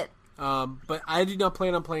That's line. it. But I do not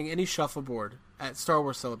plan on playing any shuffleboard at Star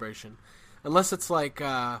Wars Celebration, unless it's like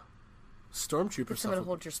Stormtrooper Someone to shuffleboard.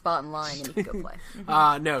 hold your spot in line and you can go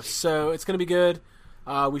play. No, so it's gonna be good.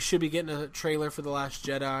 We should be getting a trailer for The Last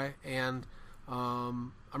Jedi, and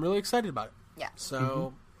I'm really excited about it. Yeah.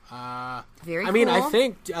 So, Very I mean, cool.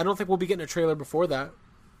 I don't think we'll be getting a trailer before that.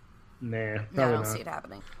 Nah, No, I probably don't not. see it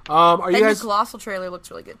happening. Are That you new guys? Colossal trailer looks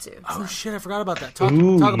really good too. Oh so. shit! I forgot about that. Talk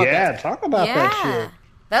Ooh, about yeah, that. talk about that shit.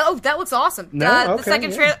 That looks awesome. No, The okay, second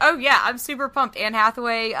yeah. trailer. Oh yeah, I'm super pumped. Anne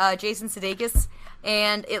Hathaway, Jason Sudeikis,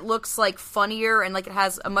 and it looks like funnier and like it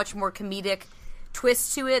has a much more comedic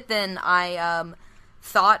twist to it than I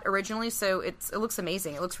thought originally. So it looks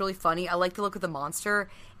amazing. It looks really funny. I like the look of the monster,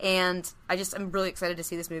 and I'm really excited to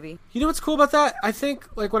see this movie. You know what's cool about that? I think,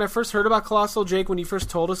 like, when I first heard about Colossal, Jake, when you first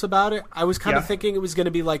told us about it, I was kind of thinking it was going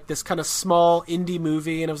to be, like, this kind of small indie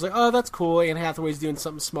movie, and I was like, oh, that's cool, Anne Hathaway's doing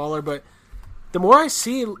something smaller, but the more I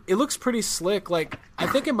see, it looks pretty slick. Like, I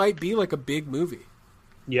think it might be, like, a big movie.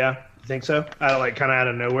 Yeah, you think so? Like, kind of out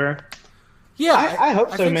of nowhere? Yeah. I hope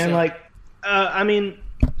so, think man. Like, I mean,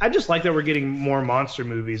 I just like that we're getting more monster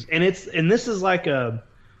movies, and this is like a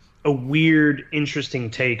weird,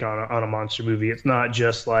 interesting take on a monster movie. It's not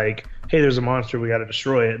just like, hey, there's a monster, we got to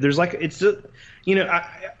destroy it. There's like, it's just,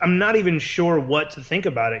 I'm not even sure what to think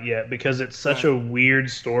about it yet because it's such a weird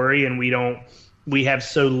story, and we have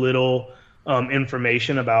so little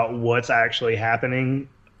information about what's actually happening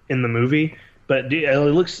in the movie. But it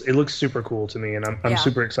looks super cool to me, and I'm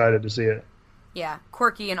super excited to see it. Yeah,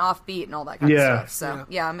 quirky and offbeat and all that kind of stuff. So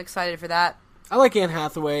yeah, I'm excited for that. I like Anne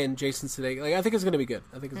Hathaway and Jason Sudeikis. Like, I think it's going to be good.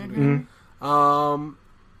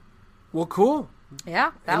 Well, cool.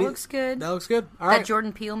 Yeah, that looks good. That looks good. All That right.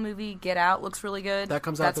 Jordan Peele movie, Get Out, looks really good. That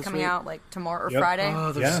comes out That's this coming week. out like tomorrow or Friday.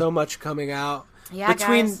 Oh, there's so much coming out. Yeah,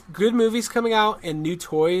 Between guys. good movies coming out and new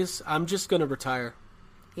toys, I'm just going to retire.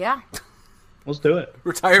 Yeah. Let's do it.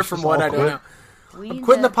 Retire from what all I don't quit. know. I'm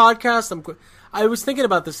quitting the podcast. I was thinking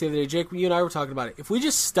about this the other day, Jake. You and I were talking about it. If we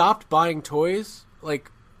just stopped buying toys, like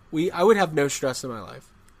I would have no stress in my life.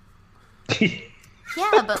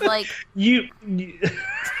 Yeah, but like You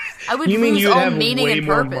I would you mean lose you'd all have meaning way and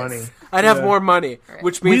more purpose. money? I'd have more money,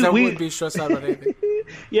 which means I We- wouldn't be stressed out about anything.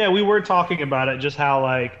 Yeah, we were talking about it, just how,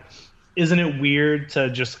 like, isn't it weird to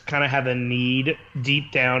just kind of have a need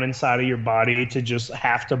deep down inside of your body to just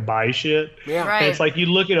have to buy shit? Yeah. Right. And it's like you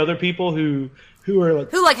look at other people who are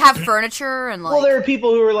like, Who like have furniture and like well, there are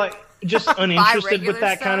people who are like just uninterested regular with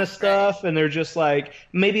that kind of stuff, stuff, and they're just like,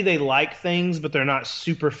 maybe they like things, but they're not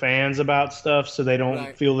super fans about stuff, so they don't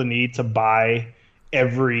Right. feel the need to buy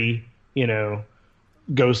every,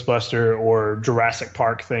 Ghostbuster or Jurassic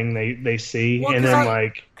Park thing they see. Well, And 'cause then, I-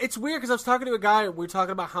 like, it's weird because I was talking to a guy. We were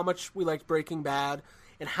talking about how much we liked Breaking Bad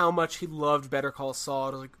and how much he loved Better Call Saul.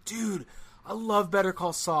 And I was like, dude, I love Better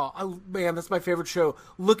Call Saul. Man, that's my favorite show.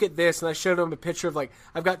 Look at this. And I showed him a picture of, like,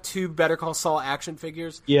 I've got 2 Better Call Saul action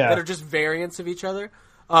figures that are just variants of each other.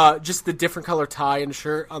 Just the different color tie and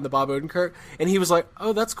shirt on the Bob Odenkirk. And he was like,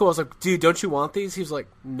 oh, that's cool. I was like, dude, don't you want these? He was like,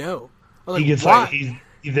 no. I was he like, gets why? like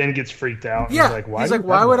he then gets freaked out. And Yeah. he's like, why?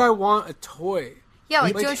 Why would I want a toy? Yeah,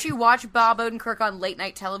 like, Like- don't you watch Bob Odenkirk on late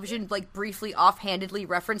night television, like briefly offhandedly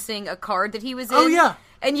referencing a card that he was in? Oh, yeah.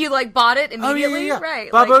 And you like bought it immediately? Yeah.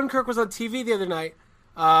 Right. Bob like, Odenkirk was on TV the other night,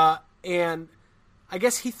 and I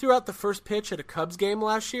guess he threw out the first pitch at a Cubs game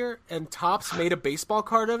last year, and Topps made a baseball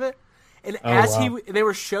card of it. And they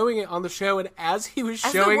were showing it on the show, and as he was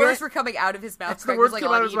as the showing words it, were coming out of his mouth, as the Craig words was like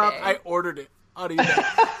came on out of his mouth, eBay. I ordered it on eBay.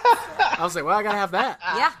 I was like, well, I gotta have that.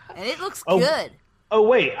 Yeah, and it looks good. Oh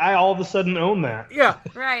wait, I all of a sudden own that. Yeah.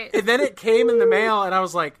 Right. And then it came in the mail, and I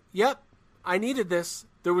was like, yep, I needed this.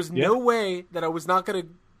 There was no way that I was not going to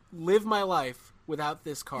live my life without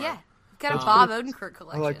this card. Yeah. You got a Bob Odenkirk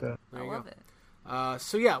collection. I like that. I love it.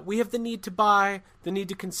 So yeah, we have the need to buy, the need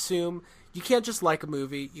to consume. You can't just like a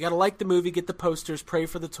movie. You got to like the movie, get the posters, pray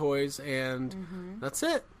for the toys, and that's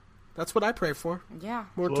it. That's what I pray for. Yeah.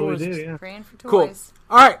 More That's what we toys. do, yeah. Praying for Cool. toys.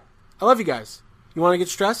 All right. I love you guys. You want to get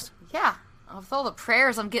stressed? Yeah. With all the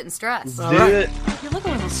prayers, I'm getting stressed. Do it. You look a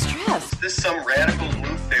little stressed. Is this some radical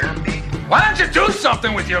new therapy? Why don't you do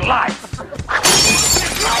something with your life?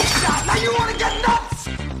 Now you want to get nuts?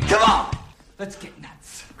 Come on, let's get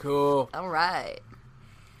nuts. Cool. All right.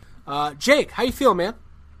 Jake, how you feel, man?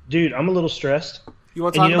 Dude, I'm a little stressed. You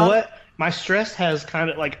want to And talk you know about what? My stress has kind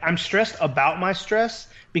of like, I'm stressed about my stress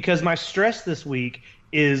because my stress this week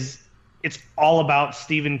it's all about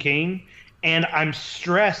Stephen King, and I'm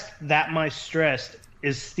stressed that my stress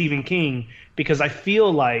is Stephen King because I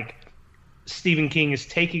feel like Stephen King is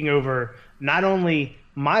taking over not only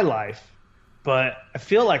my life, but I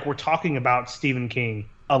feel like we're talking about Stephen King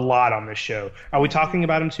a lot on this show. Are we talking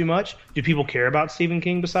about him too much? Do people care about Stephen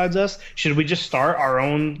King besides us? Should we just start our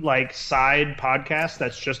own like side podcast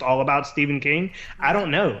that's just all about Stephen King? I don't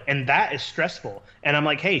know. And that is stressful. And I'm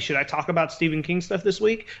like, hey, should I talk about Stephen King stuff this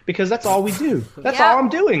week? Because that's all we do. That's Yeah. all I'm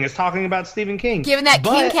doing is talking about Stephen King. Giving that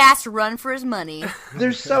But Kingcast a run for his money.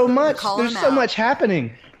 there's so much. Calling There's him so out. much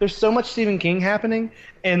happening. There's so much Stephen King happening.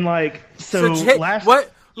 And like, so Jake, last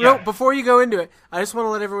what? Yeah. No, before you go into it, I just want to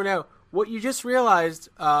let everyone know what you just realized,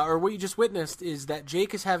 or what you just witnessed, is that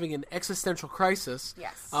Jake is having an existential crisis.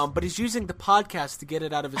 Yes. But he's using the podcast to get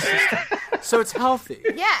it out of his system, so it's healthy.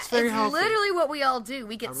 Yeah, it's very healthy. literally what we all do.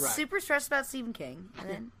 We get All right. super stressed about Stephen King,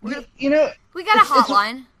 and then You know, we got a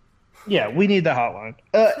hotline. yeah, we need the hotline.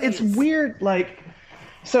 It's weird, like,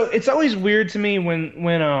 so it's always weird to me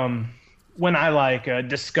when I like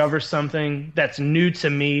discover something that's new to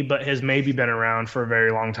me but has maybe been around for a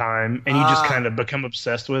very long time, and you just kind of become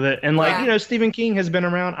obsessed with it. And like, Yeah. Stephen King has been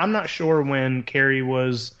around. I'm not sure when Carrie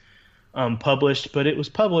was published, but it was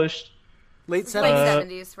published. Late Late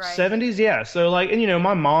 70s. 70s, right? 70s, yeah. So like, and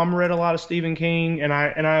my mom read a lot of Stephen King, and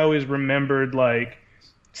I always remembered like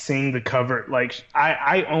seeing the cover. Like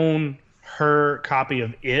I own her copy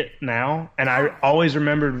of It now, and I always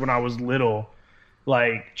remembered when I was little,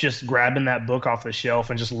 like just grabbing that book off the shelf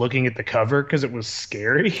and just looking at the cover because it was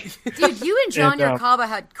scary. Dude, you and John And, Yerkaba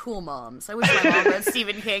had cool moms. I wish my mom read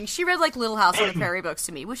Stephen King. She read like Little House on the Prairie books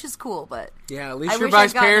to me, which is cool, but Yeah, at I least your wish I'd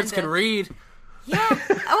guys' gotten parents into- can read. yeah.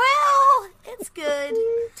 Well, it's good.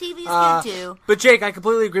 TV's good too. But Jake, I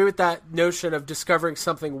completely agree with that notion of discovering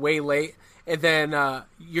something way late, and then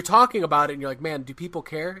you're talking about it, and you're like, man, do people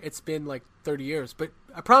care? It's been like 30 years, but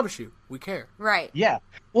I promise you, we care. Right. Yeah.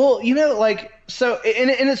 Well, like, so, and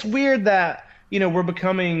it's weird that, we're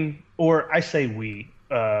becoming, or I say we,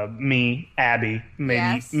 me, Abby,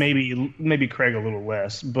 Yes. maybe Craig a little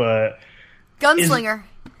less, but Gunslinger.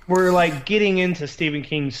 we're like getting into Stephen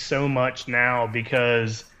King so much now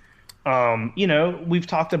because we've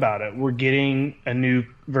talked about it. We're getting a new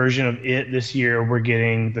version of it this year. We're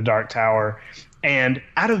getting The Dark Tower. And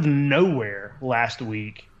out of nowhere last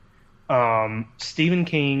week, Stephen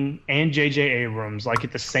King and J.J. Abrams, like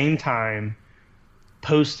at the same time,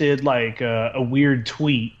 posted like a weird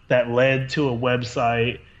tweet that led to a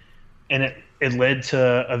website, and it led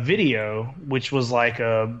to a video, which was like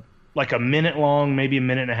a minute long, maybe a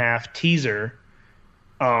minute and a half teaser,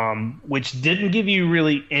 which didn't give you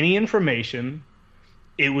really any information.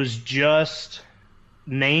 It was just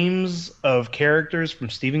names of characters from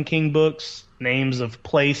Stephen King books, names of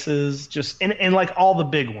places, just and like all the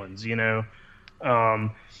big ones,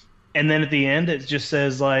 and then at the end it just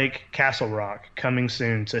says like Castle Rock coming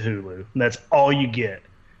soon to Hulu. That's all you get.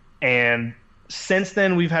 And since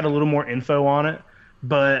then we've had a little more info on it,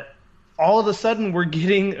 but all of a sudden we're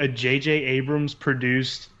getting a J.J. Abrams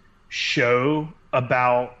produced show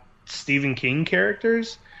about Stephen King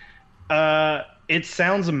characters. It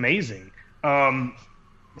sounds amazing.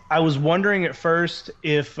 I was wondering at first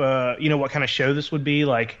if, what kind of show this would be.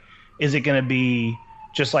 Like, is it going to be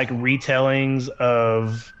just like retellings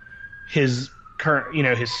of his current,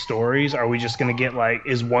 his stories? Are we just going to get like,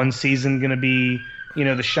 is one season going to be,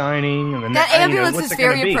 The Shining? And that ambulance is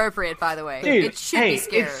very appropriate, by the way. Dude, it should be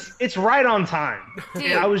scary. It's right on time.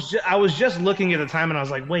 Dude. I was just looking at the time and I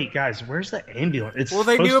was like, wait, guys, where's the ambulance?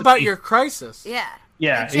 They knew about your crisis. Yeah.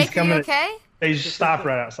 Yeah. Jake, he's coming. Are you okay? They just stopped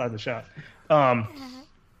right outside the shop.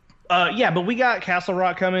 But we got Castle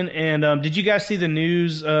Rock coming, and did you guys see the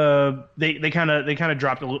news? They kind of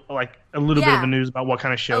dropped a little bit of the news about what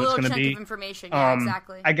kind of show it's going to be. Of information, yeah,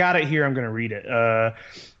 exactly. I got it here. I'm going to read it.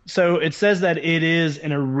 So it says that it is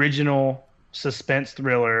an original suspense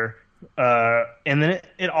thriller, and then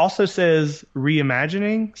it also says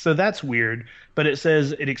reimagining. So that's weird, but it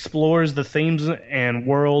says it explores the themes and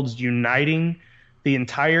worlds uniting the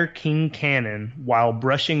entire King canon while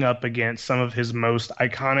brushing up against some of his most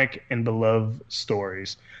iconic and beloved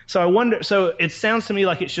stories. So I wonder. So it sounds to me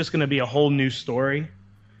like it's just going to be a whole new story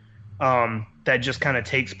that just kind of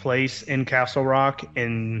takes place in Castle Rock,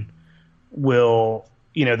 and will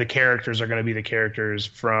the characters are going to be the characters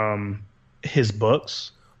from his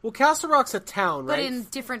books. Well, Castle Rock's a town, right? But in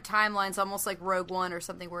different timelines, almost like Rogue One or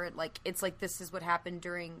something, where it's like this is what happened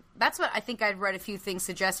during. That's what I think. I'd read a few things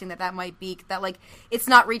suggesting that might be that like it's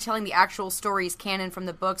not retelling the actual stories canon from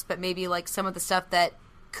the books, but maybe like some of the stuff that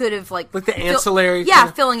could have like the ancillary.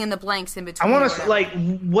 Filling in the blanks in between. I want to like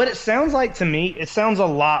what it sounds like to me. It sounds a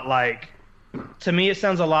lot like. To me, it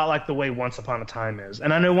sounds a lot like the way Once Upon a Time is,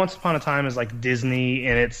 and I know Once Upon a Time is like Disney,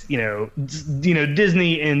 and it's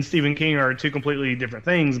Disney and Stephen King are two completely different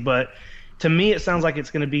things. But to me, it sounds like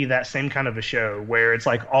it's going to be that same kind of a show where it's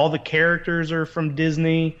like all the characters are from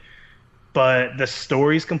Disney, but the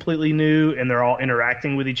story's completely new, and they're all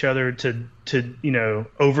interacting with each other to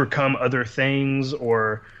overcome other things.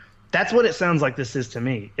 Or that's what it sounds like this is to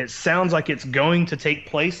me. It sounds like it's going to take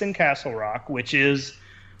place in Castle Rock, which is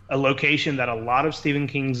a location that a lot of Stephen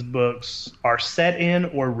King's books are set in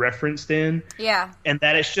or referenced in. Yeah. And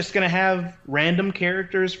that it's just going to have random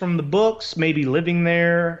characters from the books maybe living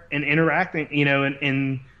there and interacting,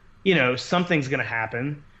 and something's going to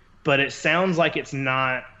happen. But it sounds like it's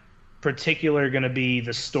not particular going to be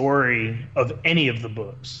the story of any of the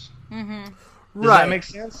books. Mm-hmm. Does that make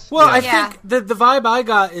sense? Well, I think the vibe I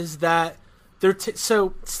got is that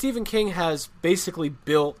so Stephen King has basically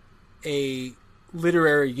built a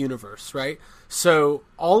literary universe, right? So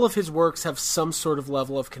all of his works have some sort of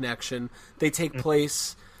level of connection. They take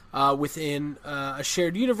place within a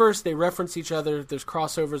shared universe. They reference each other. There's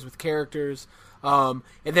crossovers with characters. And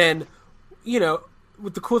then,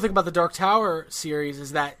 what the cool thing about the Dark Tower series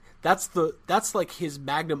is that that's like his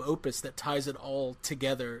magnum opus that ties it all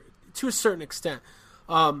together to a certain extent.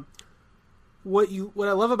 What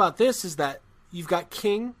I love about this is that you've got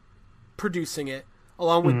King producing it,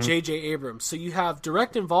 along with J.J. Abrams. So you have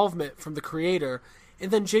direct involvement from the creator, and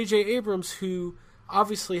then J.J. Abrams, who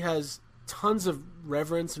obviously has tons of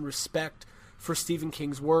reverence and respect for Stephen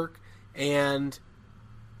King's work, and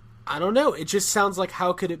I don't know, it just sounds like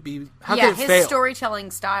how could it be, how could it fail? His storytelling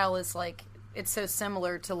style is like, it's so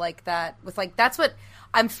similar to like that, with like, that's what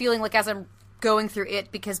I'm feeling like as I'm going through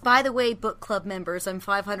it, because by the way, book club members, I'm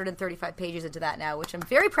 535 pages into that now, which I'm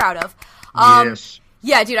very proud of. Yes.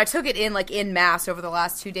 Yeah, dude, I took it in like in mass over the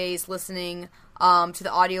last 2 days, listening to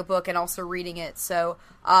the audiobook and also reading it. So,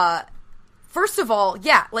 first of all,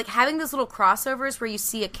 like having those little crossovers where you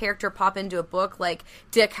see a character pop into a book, like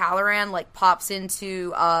Dick Halloran like pops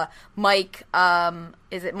into Mike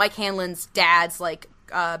Hanlon's dad's like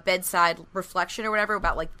bedside reflection or whatever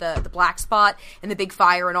about like the black spot and the big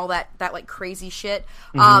fire and all that like crazy shit.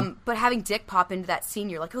 But having Dick pop into that scene,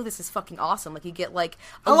 you're like, oh, this is fucking awesome. Like you get like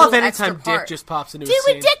I love anytime Dick just pops into a scene.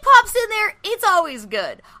 When Dick pops in there, it's always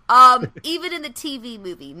good. Even in the TV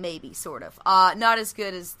movie, maybe sort of. Not as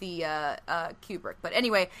good as the Kubrick, but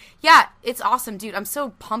anyway, yeah, it's awesome, dude. I'm so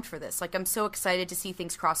pumped for this. Like I'm so excited to see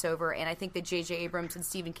things cross over, and I think that J.J. Abrams and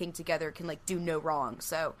Stephen King together can like do no wrong.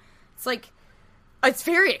 So it's like it's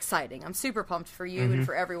very exciting. I'm super pumped for you and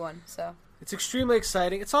for everyone. So it's extremely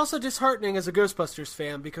exciting. It's also disheartening as a Ghostbusters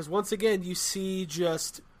fan because once again you see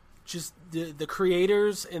just the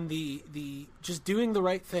creators and the just doing the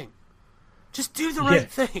right thing. Just do the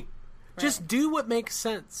right thing. Right. Just do what makes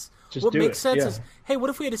sense. What makes sense is, hey, what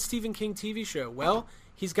if we had a Stephen King TV show? Well,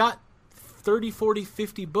 he's got 30, 40,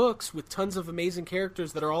 50 books with tons of amazing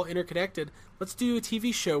characters that are all interconnected. Let's do a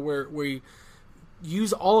TV show where we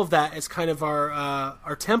use all of that as kind of our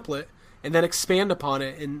template and then expand upon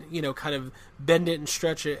it and, kind of bend it and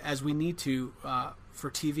stretch it as we need to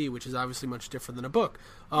for TV, which is obviously much different than a book.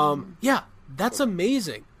 Yeah, that's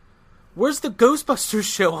amazing. Where's the Ghostbusters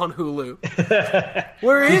show on Hulu?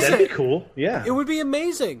 Where is That'd it? be cool. Yeah. It would be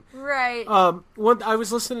amazing. right. I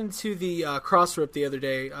was listening to the Crossrip the other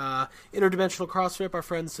day, Interdimensional Crossrip, our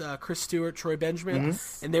friends Chris Stewart, Troy Benjamin,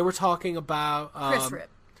 and they were talking about... Chris Rip.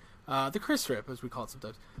 The Chris Rip, as we call it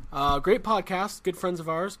sometimes. Great podcast, good friends of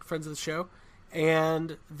ours, friends of the show.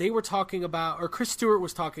 And they were talking about, or Chris Stewart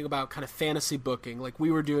was talking about kind of fantasy booking, like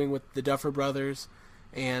we were doing with the Duffer Brothers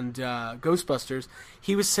and Ghostbusters.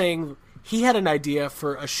 He was saying he had an idea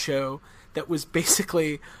for a show that was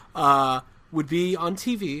basically would be on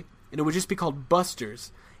TV, and it would just be called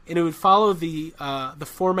Busters, and it would follow the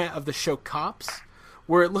format of the show Cops,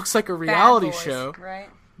 where it looks like a reality Bad Boys, show, right?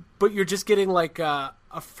 but you're just getting like a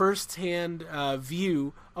first-hand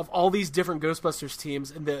view of all these different Ghostbusters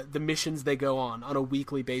teams and the missions they go on a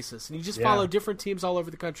weekly basis, and you just follow different teams all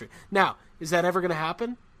over the country. Now, is that ever going to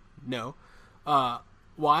happen? No.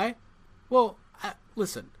 Why? Well,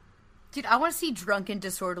 listen. Dude, I want to see drunken,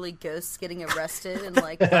 disorderly ghosts getting arrested and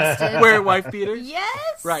like busted. Wear wife beaters?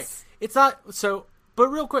 Yes. Right. It's not so. But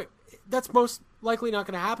real quick, that's most likely not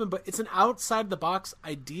going to happen. But it's an outside the box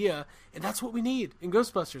idea, and that's what we need in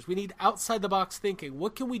Ghostbusters. We need outside the box thinking.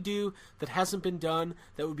 What can we do that hasn't been done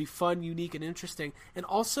that would be fun, unique, and interesting? And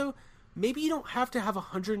also, maybe you don't have to have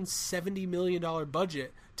 $170 million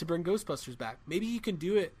budget to bring Ghostbusters back. Maybe you can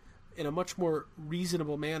do it in a much more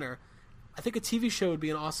reasonable manner. I think a TV show would be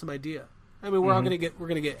an awesome idea. I mean, we're gonna get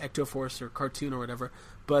Ecto-Force or cartoon or whatever.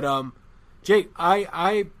 But Jake,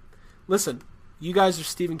 I listen. You guys are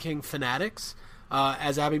Stephen King fanatics.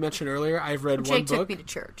 As Abby mentioned earlier, I've read one book. Jake took me to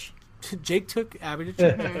church. Jake took Abby to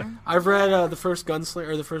church. I've read the first Gunslinger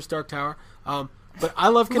or the first Dark Tower. But I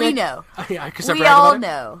love We know. Yeah, We all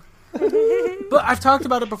know. But I've talked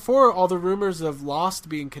about it before. All the rumors of Lost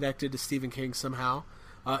being connected to Stephen King somehow.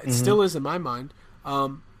 It still is in my mind.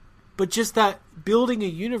 But just that building a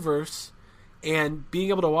universe and being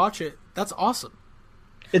able to watch it, that's awesome.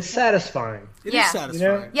 It's satisfying. It is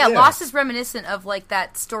satisfying. Yeah, Lost is reminiscent of like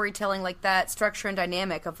that storytelling, like that structure and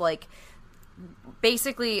dynamic of like,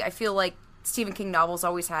 basically I feel like Stephen King novels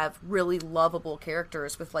always have really lovable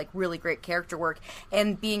characters with like really great character work,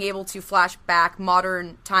 and being able to flash back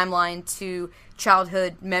modern timeline to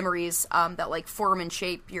childhood memories that like form and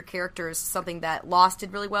shape your characters, something that Lost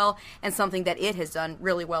did really well and something that it has done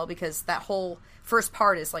really well, because that whole first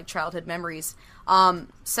part is like childhood memories.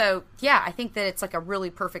 So yeah, I think that it's like a really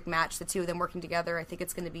perfect match, the two of them working together. I think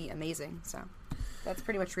it's going to be amazing. So that's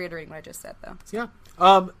pretty much reiterating what I just said, though. Yeah.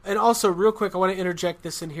 And also, real quick, I want to interject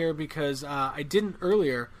this in here because I didn't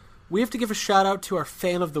earlier. We have to give a shout out to our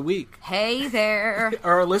fan of the week. Hey there.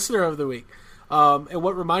 Our listener of the week. And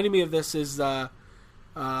what reminded me of this is one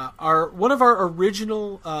of our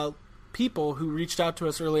original people who reached out to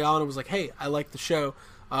us early on and was like, hey, I like the show.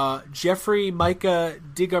 Jeffrey Micah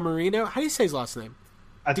DiGamarino. How do you say his last name?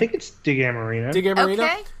 I think it's DiGamarino. DiGamarino?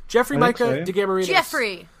 Okay. Jeffrey Micah so. DiGamarino.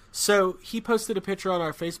 Jeffrey. So he posted a picture on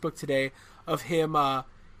our Facebook today of him.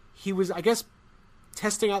 He was, I guess,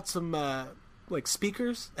 testing out some like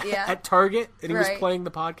speakers at Target, and he was playing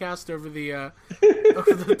the podcast over the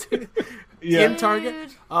in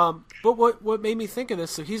Target. But what made me think of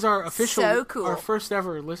this? So he's our official, so cool. our first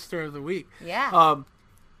ever listener of the week. Yeah.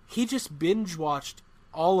 He just binge watched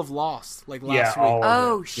all of Lost like last week.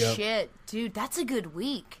 Oh shit, dude, that's a good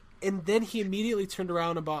week. And then he immediately turned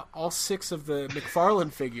around and bought all 6 of the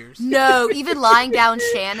McFarlane figures. No, even Lying Down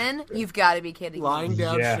Shannon? You've got to be kidding me. Lying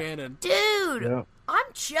Down Shannon. Dude, I'm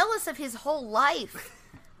jealous of his whole life.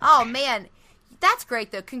 Oh, man. That's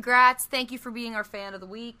great, though. Congrats. Thank you for being our fan of the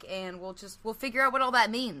week, and we'll figure out what all that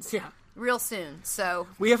means. Yeah. Real soon. So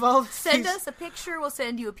we have all send us a picture. We'll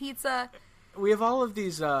send you a pizza. We have all of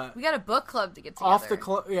these. We got a book club to get together. Off the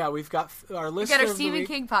club. Yeah, we've got our listener. We got our of the Stephen week.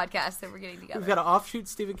 King podcast that we're getting together. We've got an offshoot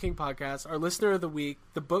Stephen King podcast. Our listener of the week,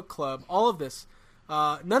 the book club. All of this.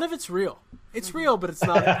 None of it's real. It's real, but it's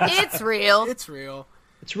not. It's real. It's real.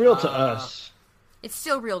 It's real to us. It's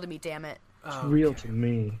still real to me. Damn it. It's real to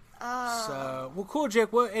me. So, well, cool,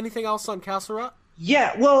 Jake. What? Anything else on Castle Rock?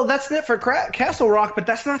 Yeah, well, that's it for Castle Rock, but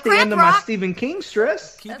that's not the end of my Stephen King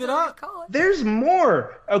stress. Keep it up. There's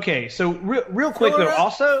more. Okay, so real quick though.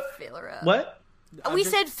 Also, fill her up. What? We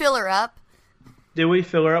said fill her up. Did we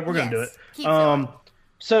fill her up? We're gonna do it. Keep filling.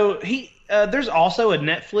 So there's also a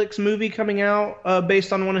Netflix movie coming out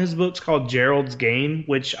based on one of his books called Gerald's Game,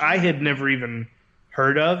 which I had never even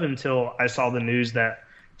heard of until I saw the news that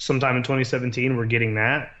sometime in 2017 we're getting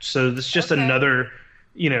that. So this is just another,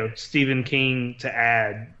 Stephen King to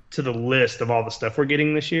add to the list of all the stuff we're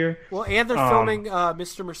getting this year. Well, and they're filming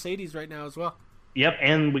Mr. Mercedes right now as well. Yep,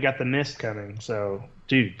 and we got The Mist coming. So,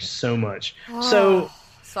 dude, so much. So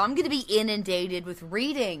I'm going to be inundated with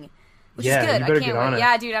reading, which is good. You I better can't get on wait. it.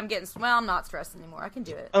 Yeah, dude, I'm not stressed anymore. I can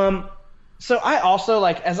do it. So I also,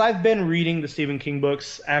 as I've been reading the Stephen King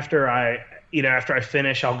books, after I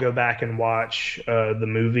finish, I'll go back and watch the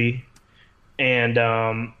movie.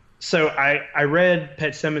 And so I read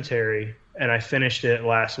Pet Sematary, and I finished it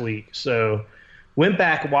last week. So went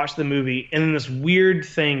back, watched the movie, and then this weird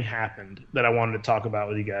thing happened that I wanted to talk about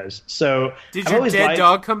with you guys. So did your dead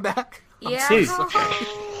dog come back? Yeah. Dude.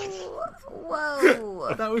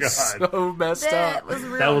 Whoa. That was so messed up.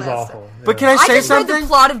 That was awful. But can I say I just something? read the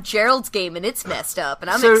plot of Gerald's Game, and it's messed up, and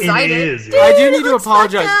I'm So- excited. It is, Dude, yeah. I do need to looks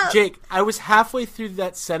fucked apologize. up. Jake, I was halfway through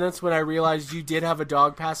that sentence when I realized you did have a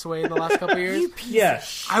dog pass away in the last couple of years. You piece Yeah. of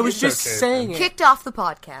shit. I was It's just okay, saying it. Kicked off the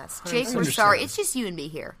podcast. Jake, we're understand. sorry. It's just you and me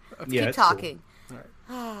here. Yeah, Keep it's cool. talking.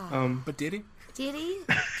 But did he? Did he?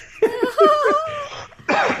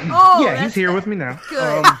 Yeah, he's here with me now.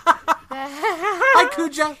 Good. Hi,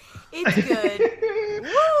 Kuja. It's good.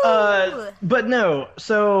 Woo! But no,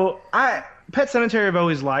 so Pet Sematary I've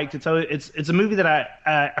always liked. It's a movie that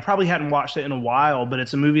I probably hadn't watched it in a while, but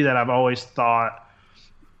it's a movie that I've always thought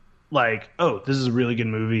this is a really good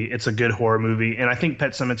movie. It's a good horror movie, and I think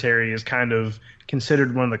Pet Sematary is kind of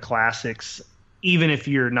considered one of the classics. Even if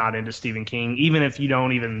you're not into Stephen King, even if you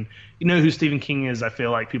don't even know who Stephen King is, I feel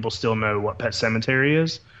like people still know what Pet Sematary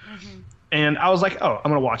is. Mm-hmm. And I was like, oh, I'm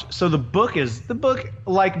gonna watch it. So the book,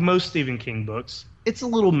 like most Stephen King books, it's a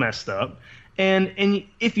little messed up. And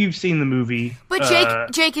if you've seen the movie, But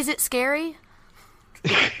Jake, is it scary?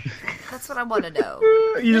 That's what I want to know.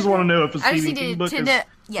 you just want to know if a I just Stephen need King to- book to is, know-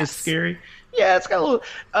 yes. is scary. Yeah, it's got a little.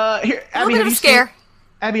 Here, A Abby, little bit have of you a scare. seen?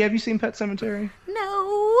 Abby, have you seen Pet Sematary? No,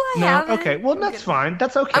 I No. haven't. Okay. Well, that's fine.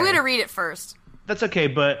 That's okay. I'm gonna read it first. That's okay,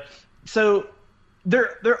 but so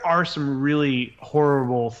there are some really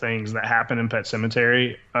horrible things that happen in Pet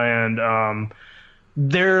Sematary, and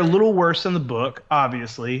they're a little worse than the book,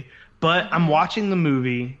 obviously. But I'm watching the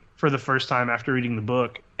movie for the first time after reading the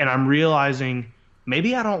book, and I'm realizing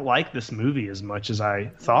maybe I don't like this movie as much as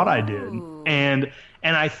I thought I did, and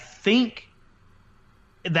I think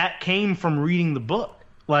that came from reading the book.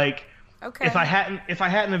 Okay. If I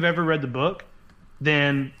hadn't have ever read the book,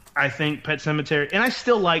 then I think Pet Sematary, and I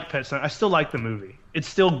still like Pet Sematary. I still like the movie. It's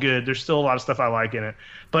still good. There's still a lot of stuff I like in it.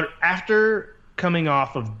 But after coming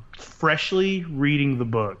off of freshly reading the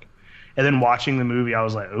book and then watching the movie, I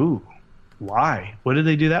was like, ooh, why? What did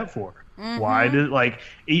they do that for? Mm-hmm. Why did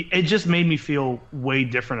it just made me feel way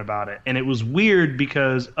different about it. And it was weird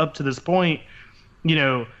because up to this point,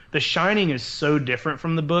 The Shining is so different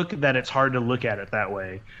from the book that it's hard to look at it that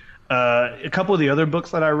way. A couple of the other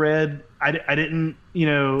books that I read, I didn't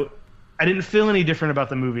feel any different about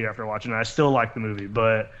the movie after watching it. I still like the movie,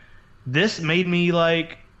 but this made me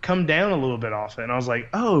come down a little bit off it, and I was like,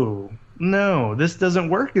 oh no, this doesn't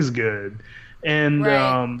work as good, and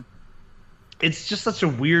Right. It's just such a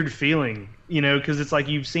weird feeling, because it's like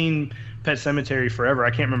you've seen Pet Sematary forever.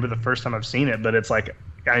 I can't remember the first time I've seen it, but it's like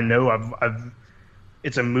I know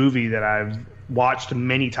it's a movie that I've watched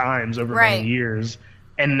many times over many years.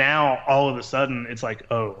 And now all of a sudden it's like,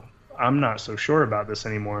 oh, I'm not so sure about this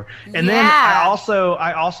anymore. And then I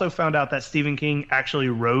also found out that Stephen King actually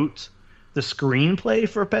wrote the screenplay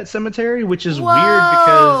for Pet Sematary, which is weird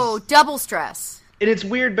because double stress. And it's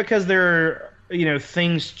weird because there are,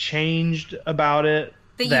 things changed about it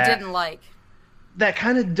that you didn't like. That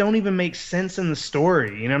kind of don't even make sense in the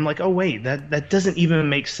story. I'm like, oh wait, that doesn't even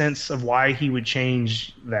make sense of why he would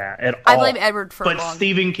change that at all. I blame Edward for But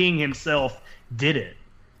Stephen King himself did it.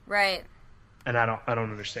 Right. and I don't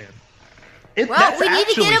understand. Well, we need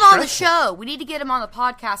to get him on the show. We need to get him on the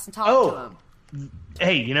podcast and talk to him.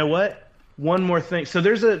 Hey, you know what? One more thing. So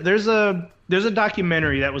there's a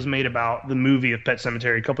documentary that was made about the movie of Pet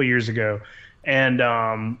Sematary a couple years ago,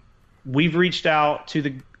 and we've reached out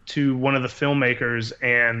to one of the filmmakers,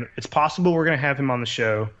 and it's possible we're going to have him on the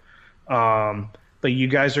show. But you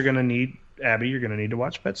guys are going to need, Abby, you're going to need to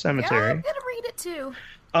watch Pet Sematary. Yeah, I'm going to read it too.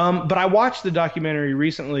 But I watched the documentary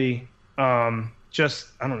recently, just,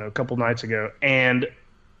 I don't know, a couple nights ago, and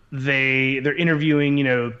they're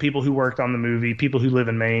interviewing, people who worked on the movie, people who live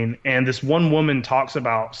in Maine, and this one woman talks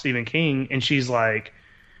about Stephen King, and she's like,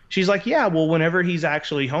 yeah, well, whenever he's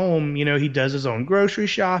actually home, he does his own grocery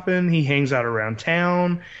shopping, he hangs out around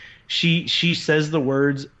town. She says the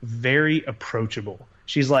words very approachable.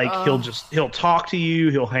 She's like, he'll talk to you,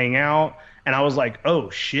 he'll hang out, and I was like, oh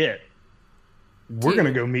shit. We're going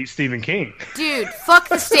to go meet Stephen King. Dude, fuck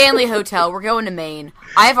the Stanley Hotel. We're going to Maine.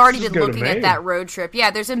 I've already been looking at that road trip.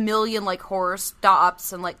 Yeah, there's a million, horror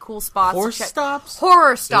stops and, cool spots. Horse stops?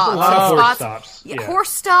 Horror stops. There's a lot of horse stops. Yeah, horse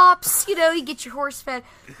stops. You get your horse fed.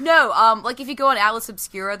 No, if you go on Atlas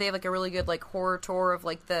Obscura, they have, a really good, horror tour of,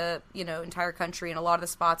 the, entire country, and a lot of the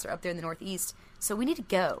spots are up there in the Northeast. So we need to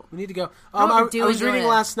go. I was reading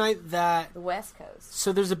last night that... The West Coast.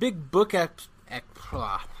 So there's a big book...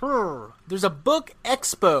 There's a book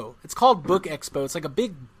expo. It's called Book Expo. It's like a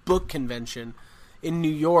big book convention in New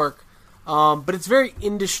York, but it's very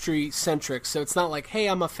industry centric. So it's not like, hey,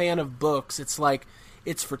 I'm a fan of books. It's like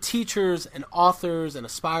it's for teachers and authors and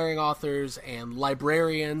aspiring authors and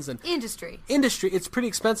librarians and industry. It's pretty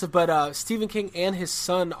expensive, but Stephen King and his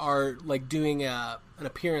son are doing an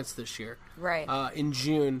appearance this year, right? In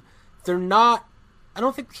June. They're not. I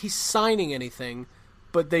don't think he's signing anything.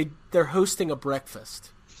 But they're hosting a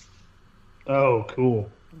breakfast. Oh,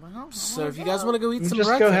 cool. Well, so if you guys want to go eat some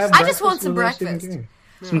breakfast. breakfast. I just want some breakfast.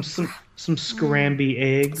 Some scramby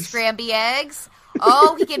eggs. Scramby eggs.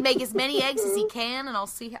 Oh, he can make as many eggs as he can, and I'll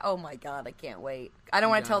see. Oh my god, I can't wait. I don't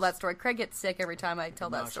want to tell that story. Craig gets sick every time I tell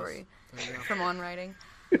that story from on writing.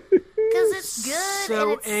 Because it's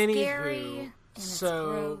good and it's scary.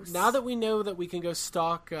 So now that we know that we can go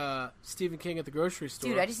stalk Stephen King at the grocery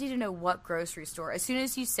store. Dude, I just need to know what grocery store. As soon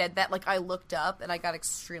as you said that, I looked up and I got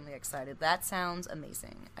extremely excited. That sounds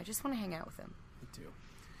amazing. I just want to hang out with him. Me too.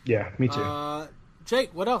 Yeah, me too.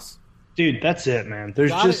 Jake, what else? Dude, that's it, man.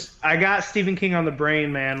 I got Stephen King on the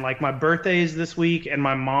brain, man. My birthday's this week, and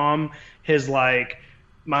my mom has my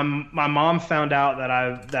mom found out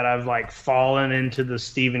that I've fallen into the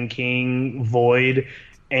Stephen King void.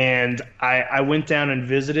 And I went down and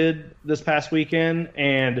visited this past weekend,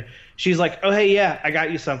 and she's like, oh, hey, yeah, I got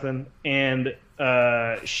you something. And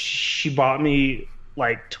she bought me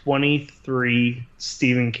 23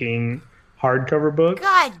 Stephen King hardcover books.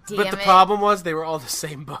 God damn it. But the problem was they were all the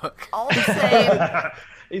same book. All the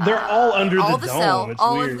same. They're all under all the dome. Cell. It's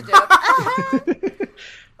all weird. Under the dome.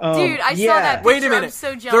 Dude, I saw that picture. Wait a minute. I'm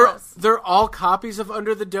so jealous. They're all copies of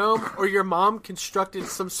Under the Dome, or your mom constructed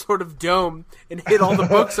some sort of dome and hid all the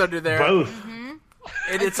books under there? Both. Mm-hmm.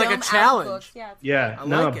 And it's like a challenge. Yeah,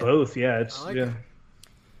 both. Yeah, it's it.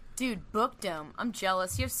 Dude, Book Dome. I'm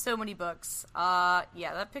jealous. You have so many books. Yeah,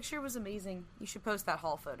 that picture was amazing. You should post that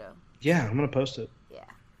haul photo. Yeah, I'm gonna post it. Yeah,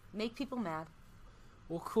 make people mad.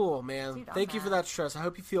 Well, cool, man. Dude, Thank you for that stress. I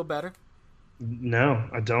hope you feel better. No,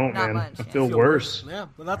 I don't, Not man. much, I yeah. feel worse. Yeah,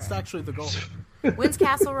 well, that's actually the goal. When's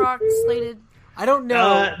Castle Rock slated? I don't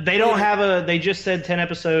know. They don't have they just said 10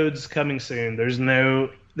 episodes coming soon. There's no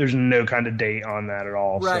kind of date on that at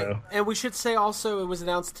all. Right. So. And we should say also, it was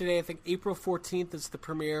announced today, I think April 14th is the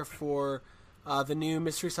premiere for the new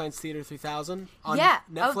Mystery Science Theater 3000 on Netflix.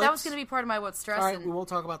 Oh, that was going to be part of my What's Stressing. All right, we won't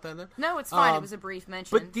talk about that then. No, it's fine. It was a brief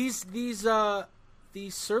mention. But these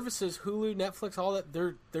services, Hulu, Netflix, all that,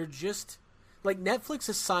 they're just... Netflix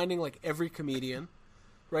is signing, every comedian,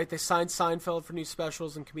 right? They signed Seinfeld for new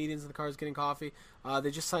specials and Comedians in the Cars Getting Coffee.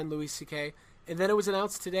 They just signed Louis C.K. And then it was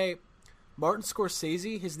announced today, Martin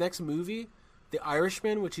Scorsese, his next movie, The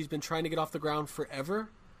Irishman, which he's been trying to get off the ground forever,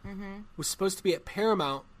 was supposed to be at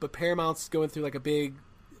Paramount, but Paramount's going through, a big,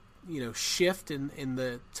 shift in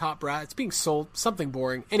the top brass. It's being sold. Something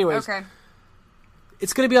boring. Anyways,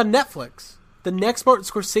 it's going to be on Netflix. The next Martin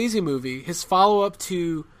Scorsese movie, his follow-up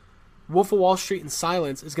to Wolf of Wall Street and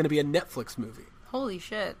Silence, is going to be a Netflix movie. Holy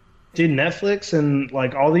shit. Dude, Netflix and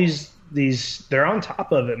all these they're on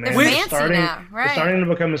top of it, man. They're fancy now, right? They're starting to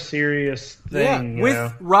become a serious thing. Yeah,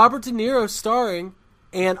 with Robert De Niro starring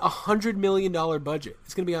and $100 million budget.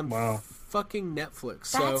 It's going to be on fucking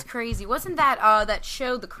Netflix. That's crazy. Wasn't that that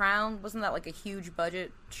show, The Crown? Wasn't that a huge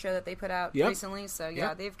budget show that they put out recently? So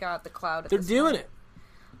yeah, they've got the cloud. They're doing it.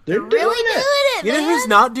 They're really doing it, You know man. who's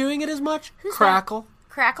not doing it as much? Crackle.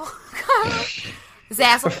 Crackle.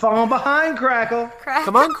 Zazzle. They're falling behind, Crackle.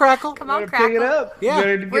 Come on, Crackle. Come on, Better Crackle. pick it up. Yeah. You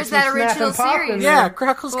better get Where's some that snap original and pop in series? there. Yeah,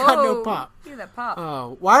 Crackle's got no Whoa. pop. Look at that pop.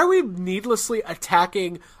 Oh, why are we needlessly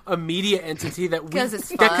attacking a media entity that we 'Cause it's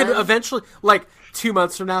that could fun. eventually, like 2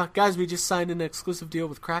 months from now, guys, we just signed an exclusive deal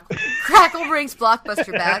with Crackle. Crackle brings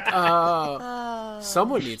Blockbuster back.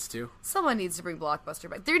 Someone needs to. Someone needs to bring Blockbuster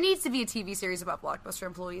back. There needs to be a TV series about Blockbuster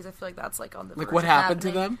employees. I feel like that's like on the Like verge what of happened to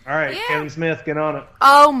happening. them? All right, Yeah. Kevin Smith, get on it.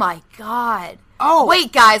 Oh my god. Oh,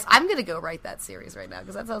 Wait, guys, I'm gonna go write that series right now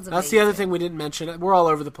because that sounds amazing. That's the other thing we didn't mention. We're all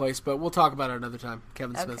over the place, but we'll talk about it another time.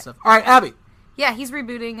 Kevin Smith Okay. stuff. All right, Abby, Yeah, he's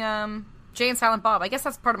rebooting Jay and Silent Bob. I guess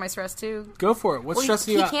that's part of my stress too. go for it. What's Well,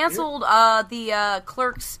 stressing he you out? canceled the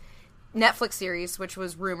Clerks Netflix series, which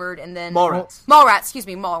was rumored, and then Mallrats.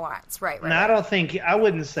 Mallrats. Right. And I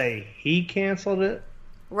wouldn't say he canceled it,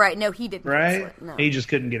 Right. No, he didn't. right? Cancel it. No. He just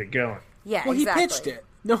couldn't get it going. Yeah. Well, exactly. he pitched it.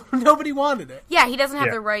 No, nobody wanted it. Yeah, he doesn't have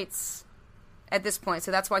Yeah. the rights at this point,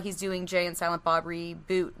 so that's why he's doing Jay and Silent Bob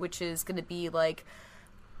reboot, which is going to be like,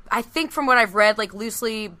 I think from what I've read, like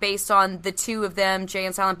loosely based on the two of them, Jay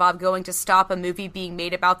and Silent Bob, going to stop a movie being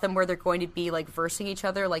made about them where they're going to be like versing each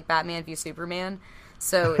other, like Batman v Superman.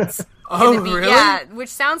 So it's Oh, gonna be, really? yeah, which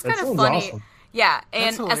sounds kind of sounds funny. awesome. Yeah, and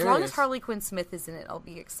That's as long hilarious. as Harley Quinn Smith is in it, I'll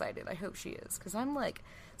be excited. I hope she is, because I'm like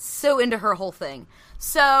so into her whole thing.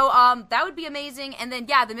 So that would be amazing. And then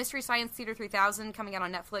yeah, the Mystery Science Theater 3000 coming out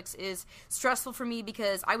on Netflix is stressful for me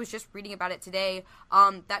because I was just reading about it today.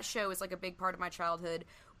 That show is like a big part of my childhood.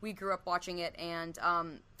 We grew up watching it, and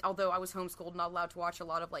although I was homeschooled, not allowed to watch a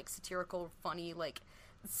lot of like satirical, funny like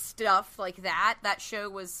stuff like that. That show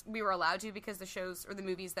was, we were allowed to because the shows or the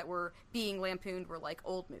movies that were being lampooned were like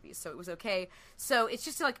old movies, so it was okay. So it's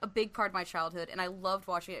just like a big part of my childhood, and I loved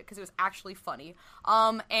watching it because it was actually funny.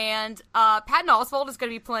 And Patton Oswalt is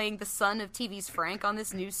going to be playing the son of TV's Frank on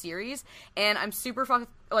this new series, and I'm super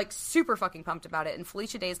fucking pumped about it. And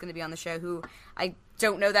Felicia Day is going to be on the show, who I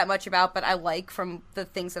don't know that much about, but I like from the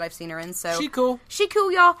things that I've seen her in. So She cool,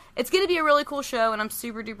 y'all. It's going to be a really cool show, and I'm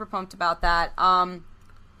super duper pumped about that.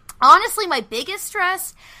 Honestly, my biggest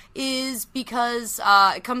stress is because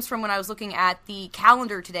it comes from when I was looking at the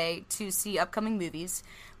calendar today to see upcoming movies,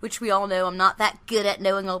 which we all know I'm not that good at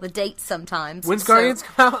knowing all the dates sometimes. When's So, Guardians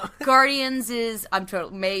come out? Guardians is,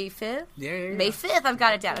 May 5th? Yeah. May 5th, I've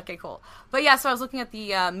got it down. Okay, cool. But yeah, so I was looking at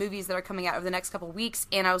the movies that are coming out over the next couple of weeks,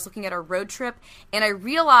 and I was looking at our road trip, and I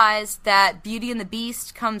realized that Beauty and the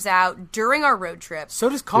Beast comes out during our road trip. So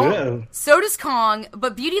does Kong. Yeah. So does Kong,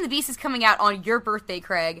 but Beauty and the Beast is coming out on your birthday,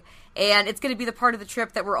 Craig, and it's going to be the part of the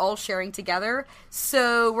trip that we're all sharing together.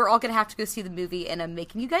 So we're all going to have to go see the movie, and I'm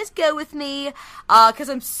making you guys go with me because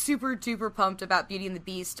I'm super duper pumped about Beauty and the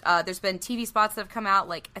Beast. There's been TV spots that have come out,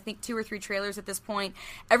 like I think 2 or 3 trailers at this point.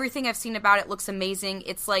 Everything I've seen about it looks amazing.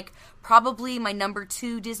 It's like probably my number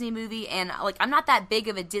 2 Disney movie, and like I'm not that big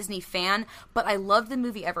of a Disney fan, but I love the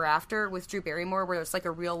movie Ever After with Drew Barrymore, where it's like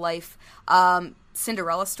a real life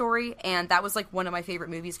Cinderella story, and that was like one of my favorite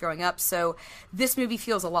movies growing up. So this movie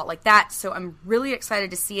feels a lot like that, so I'm really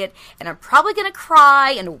excited to see it, and I'm probably gonna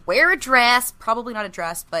cry and wear a dress. Probably not a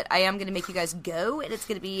dress, but I am gonna make you guys go, and it's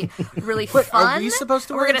gonna be really Wait, fun. are we supposed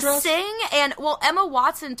to We're wear a gonna dress? sing, and well, Emma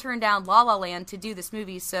Watson turned down La La Land to do this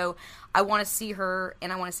movie, so I want to see her,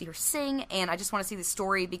 and I want to see her sing, and I just want to see the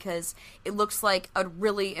story because it looks like a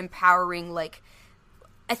really empowering, like,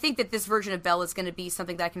 I think that this version of Belle is going to be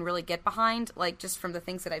something that I can really get behind, like, just from the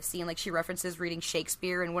things that I've seen. Like, she references reading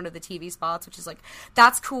Shakespeare in one of the TV spots, which is, like,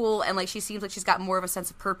 that's cool, and, like, she seems like she's got more of a sense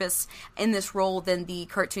of purpose in this role than the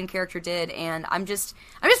cartoon character did, and I'm just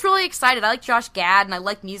really excited. I like Josh Gad, and I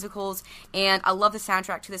like musicals, and I love the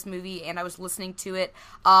soundtrack to this movie, and I was listening to it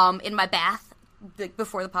in my bath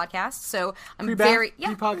before the podcast, so I'm Pre-bath? very...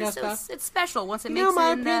 Pre-podcast so bath? it's special. Once it You makes know my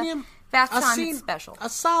it in opinion? bath I time, seen- it's special. I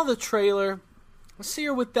saw the trailer. I see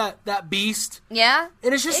her with that beast, Yeah?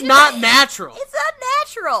 and it's just not natural. It's not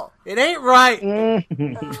natural. It ain't right.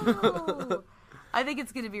 Oh. I think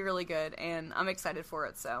it's going to be really good, and I'm excited for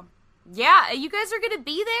it, so. Yeah, you guys are going to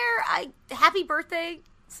be there. Happy birthday.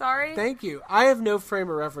 Sorry. Thank you. I have no frame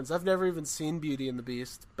of reference. I've never even seen Beauty and the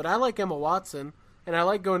Beast, but I like Emma Watson, and I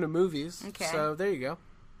like going to movies. Okay. So there you go.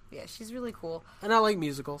 Yeah, she's really cool. And I like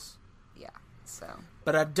musicals. Yeah, so.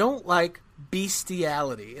 But I don't like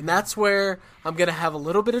bestiality, and that's where I'm going to have a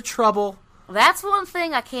little bit of trouble. That's one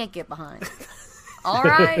thing I can't get behind. All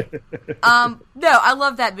right. No, I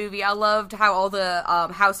love that movie. I loved how all the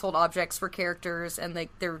household objects were characters, and like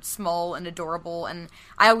they're small and adorable. And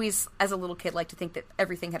I always, as a little kid, like to think that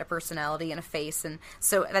everything had a personality and a face, and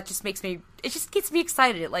so that just makes me. It just gets me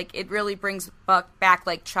excited. It really brings back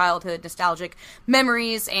like childhood nostalgic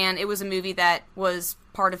memories, and it was a movie that was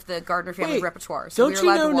part of the Gardner family repertoire. So don't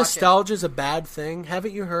you know nostalgia's a bad thing?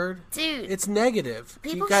 Haven't you heard? Dude. It's negative.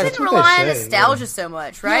 People shouldn't rely on nostalgia so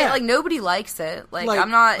much, right? Yeah. Like, nobody likes it.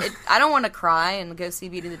 I don't want to cry and go see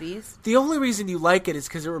Beauty and the Beast. The only reason you like it is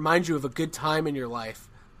because it reminds you of a good time in your life.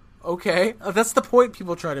 Okay? That's the point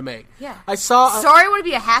people try to make. Yeah. Sorry I want to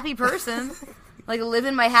be a happy person. Live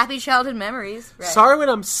in my happy childhood memories. Right. Sorry when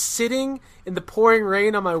I'm sitting in the pouring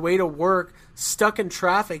rain on my way to work, stuck in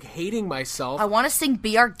traffic, hating myself. I want to sing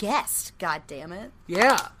Be Our Guest, God damn it.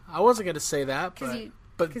 Yeah, I wasn't going to say that,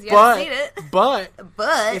 Because you haven't seen it. But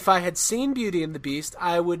if I had seen Beauty and the Beast,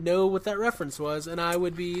 I would know what that reference was, and I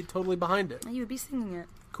would be totally behind it. You would be singing it.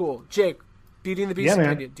 Cool. Jake, Beauty and the Beast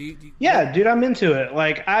opinion. Dude, I'm into it.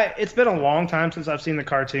 It's been a long time since I've seen the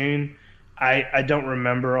cartoon. I don't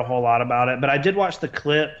remember a whole lot about it, but I did watch the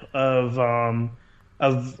clip of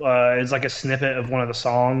it's like a snippet of one of the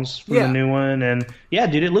songs from the new one, and yeah,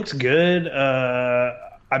 dude, it looks good.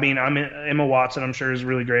 Emma Watson, I'm sure, is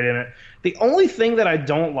really great in it. The only thing that I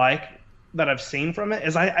don't like that I've seen from it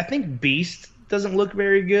is I think Beast doesn't look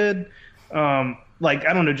very good. I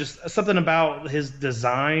don't know, just something about his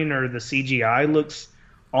design or the CGI looks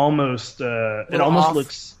almost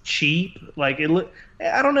looks cheap.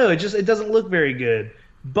 I don't know, it doesn't look very good.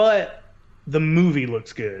 But the movie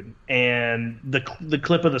looks good, and the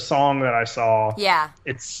clip of the song that I saw,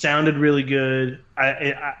 it sounded really good.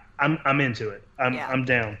 I'm into it. I'm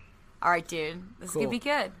down. All right, dude, this is gonna be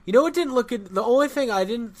good. You know what didn't look good? The only thing I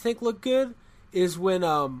didn't think looked good is when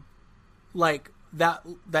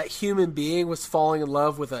that human being was falling in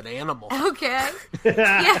love with an animal. Okay.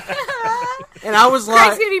 Yeah. And I was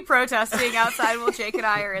Craig's gonna be protesting outside while Jake and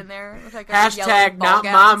I are in there with hashtag not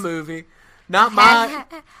my movie. Not my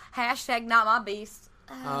hashtag not my beast.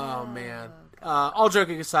 Oh man. All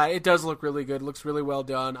joking aside, it does look really good. It looks really well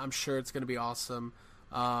done. I'm sure it's going to be awesome.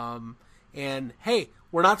 And hey,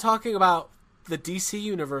 we're not talking about the DC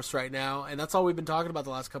universe right now, and that's all we've been talking about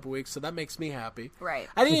the last couple weeks, so that makes me happy. Right.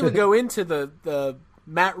 I didn't even go into the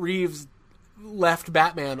Matt Reeves left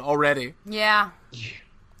Batman already. Yeah.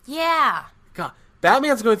 Yeah. God,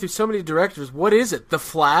 Batman's going through so many directors. What is it? The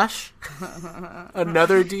Flash?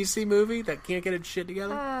 Another DC movie that can't get its shit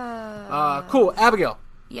together? Cool. Abigail.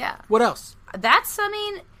 Yeah. What else? That's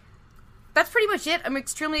pretty much it. I'm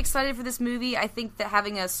extremely excited for this movie. I think that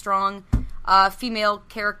having a strong female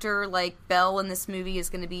character like Belle in this movie is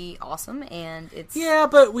going to be awesome, and it's... Yeah,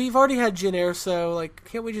 but we've already had Jyn Erso,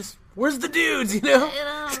 can't we just... Where's the dudes,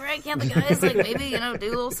 right? Can't the guys, maybe, do a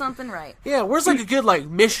little something right? Yeah, where's, a good,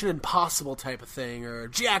 Mission Impossible type of thing, or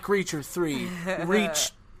Jack Reacher 3,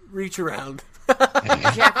 reach around.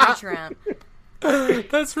 Jack Reach Around.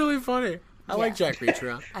 That's really funny. I like Jack Reach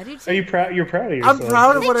Around. I do too. Are you proud? You're proud of yourself. I'm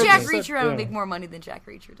proud of what I did. I think Jack Reach Around would make more money than Jack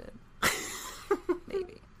Reacher did.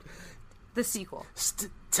 Maybe. The sequel.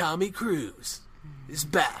 Tommy Cruise is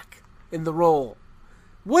back in the role.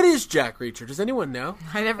 What is Jack Reacher? Does anyone know?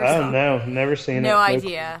 I never saw it. No, never seen it. No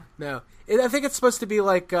idea. No. I think it's supposed to be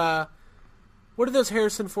what are those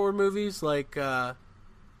Harrison Ford movies?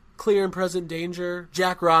 Clear and Present Danger?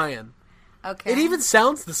 Jack Ryan. Okay. It even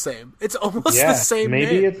sounds the same. It's almost the same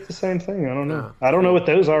maybe name. it's the same thing. I don't know. I don't know what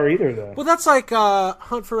those are either, though. Well, that's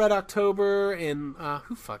Hunt for Red October and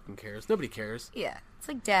who fucking cares? Nobody cares. Yeah. It's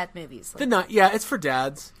like dad movies. It's for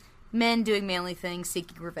dads. Men doing manly things,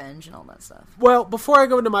 seeking revenge, and all that stuff. Well, before I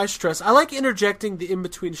go into my stress, I like interjecting the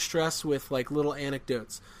in-between stress with, little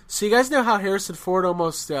anecdotes. So you guys know how Harrison Ford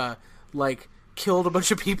almost, killed a bunch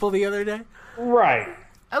of people the other day? Right.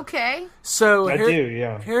 Okay. So I do,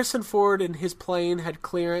 yeah. Harrison Ford and his plane had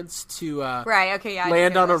clearance to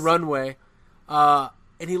land on a runway.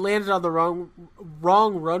 And he landed on the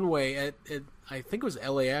wrong runway at I think it was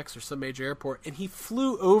LAX or some major airport, and he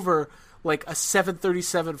flew over a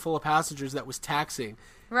 737 full of passengers that was taxing.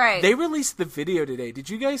 Right. They released the video today. Did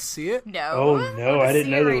you guys see it? No. Oh, no, I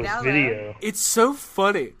didn't know there was video. It's so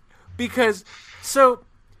funny because,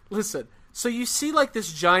 listen, so you see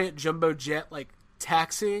this giant jumbo jet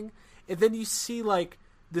taxiing, and then you see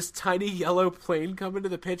this tiny yellow plane come into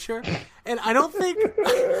the picture, and I don't think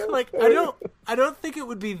I don't think it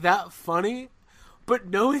would be that funny. But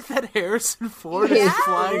knowing that Harrison Ford is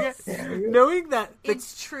flying it, knowing that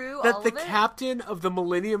it's true, that the captain of the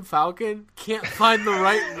Millennium Falcon can't find the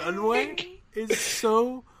right runway is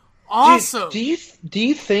so awesome. Do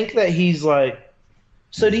you think that he's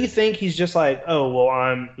So do you think he's just like, oh, well,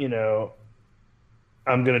 I'm going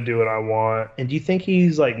to do what I want. And do you think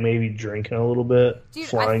he's like maybe drinking a little bit, Dude,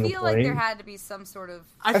 flying I a feel plane? like there had to be some sort of...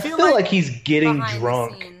 I feel like he's getting behind the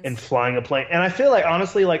drunk scenes. and flying a plane. And I feel like,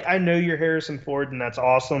 honestly, like, I know you're Harrison Ford and that's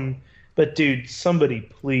awesome. But, dude, somebody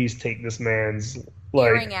please take this man's,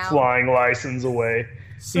 Earring like, out. flying license away.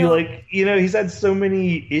 He's had so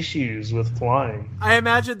many issues with flying. I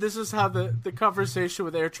imagine this is how the conversation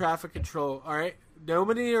with air traffic control. All right,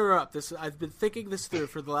 nobody interrupt. I've been thinking this through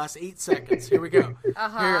for the last 8 seconds. Here we go.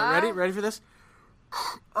 Here, ready for this?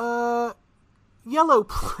 Yellow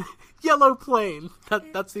plane.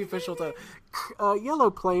 That's the official title.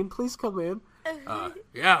 Yellow plane, please come in.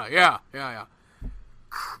 Yeah.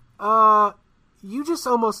 You just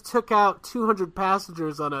almost took out 200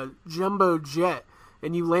 passengers on a jumbo jet,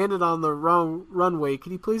 and you landed on the wrong runway.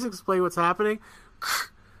 Can you please explain what's happening?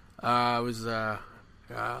 I was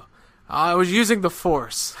using the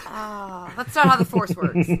Force. Oh, that's not how the Force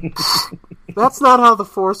works. That's not how the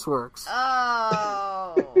Force works.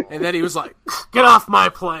 Oh. And then he was like, "Get off my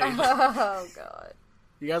plane." Oh, God.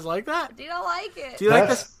 You guys like that? Do you not like it? Do you like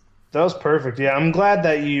this? That was perfect. Yeah, I'm glad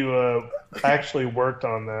that you actually worked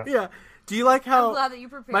on that. Yeah. Do you like how... I'm glad that you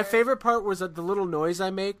prepared. My favorite part was that the little noise I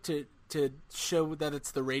make to show that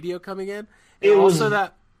it's the radio coming in. It And was- also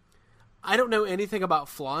that I don't know anything about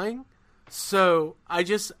flying, so I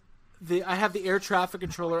have the air traffic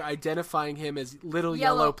controller identifying him as little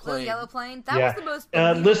yellow plane. Yellow plane. That was the most.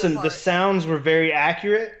 Listen, part. the sounds were very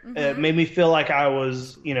accurate. It made me feel like I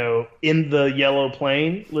was, in the yellow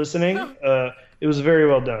plane listening. It was very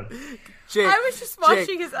well done. Jake, I was just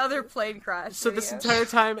watching his other plane crash. So this entire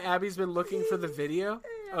time, Abby's been looking for the video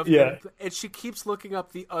of Yeah. and she keeps looking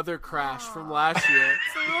up the other crash from last year.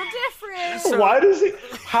 It's a little different. So- Why does he?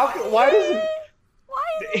 Why does he? Why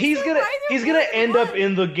is He's it gonna either end way? up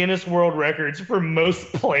in the Guinness World Records for most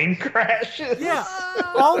plane crashes. Yeah,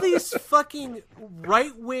 all these fucking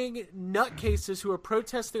right-wing nutcases who are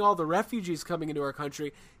protesting all the refugees coming into our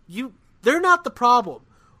country, they're not the problem.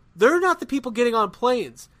 They're not the people getting on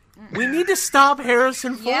planes. We need to stop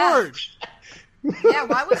Harrison Yeah. Ford. Yeah,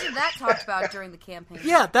 why wasn't that talked about during the campaign?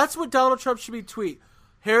 Yeah, that's what Donald Trump should be tweet.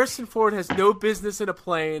 Harrison Ford has no business in a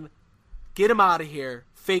plane. Get him out of here.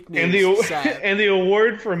 Fake news. And the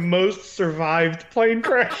award for most survived plane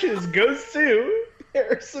crashes goes to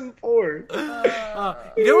Harrison Ford.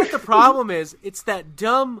 You know what the problem is? It's that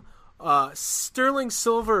dumb sterling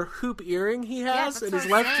silver hoop earring he has in his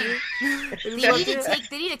left ear.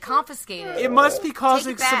 They need to confiscate it. It must be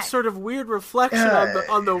causing Take it some back. sort of weird reflection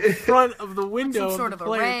on the front of the window Some sort of of the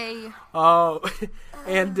plane. array. Oh,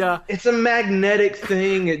 and It's a magnetic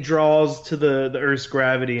thing. It draws to the Earth's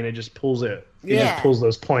gravity, and it just pulls it. It Yeah. just pulls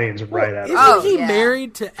those planes right out. isn't he yeah.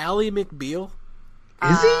 married to Ally McBeal?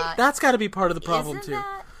 Is he? That's got to be part of the problem Isn't too.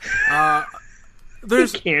 that?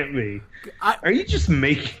 There's It can't be. I- Are you just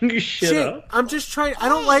making shit Jake, up? I'm just trying. I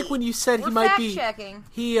don't like when you said he We're might be. fact-checking.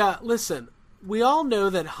 Listen. We all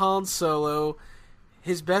know that Han Solo,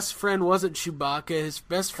 his best friend wasn't Chewbacca. His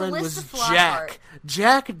best friend was Calista Flockhart.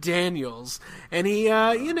 Jack Daniels, and he,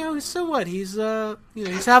 so what? He's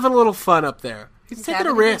having a little fun up there. He's taking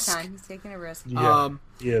having a good risk. time. He's taking a risk.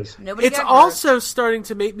 Yes. Nobody It's got also starting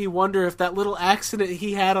to make me wonder if that little accident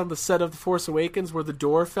he had on the set of The Force Awakens where the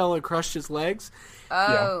door fell and crushed his legs,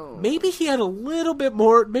 Oh. maybe he had a little bit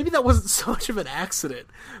more, maybe that wasn't so much of an accident.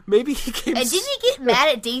 Maybe he came... And didn't he get mad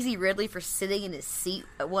at Daisy Ridley for sitting in his seat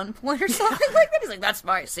at one point or something like that? He's like, "That's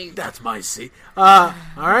my seat." That's my seat. All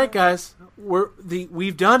right, guys.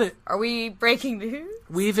 We've done it. Are we breaking news?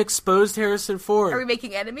 We've exposed Harrison Ford. Are we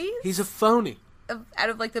making enemies He's a phony. out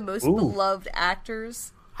of like the most beloved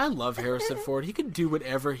actors? I love Harrison Ford. He can do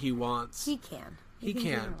whatever he wants. He can. He do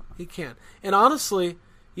can. it. He can. And honestly,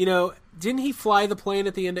 didn't he fly the plane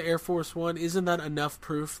at the end of Air Force One? Isn't that enough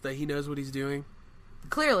proof that he knows what he's doing?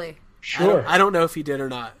 Clearly. Sure. I don't know if he did or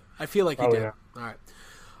not. I feel like he Oh, did. yeah.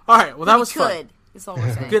 All right. Well, that He was could. fun. Is all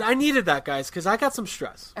we're saying. Good. I needed that, guys, because I got some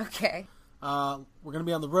stress. Okay. We're gonna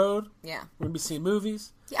be on the road. Yeah. We're gonna be seeing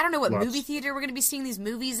movies. Yeah, I don't know what Lots. movie theater we're going to be seeing these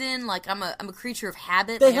movies in. Like, I'm a creature of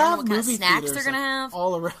habit. They Like, I don't know have what kind of movie snacks theaters they're going to have.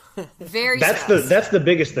 all around. Very That's stressed. the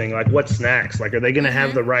biggest thing. Like, what snacks? Like, are they going to Mm-hmm.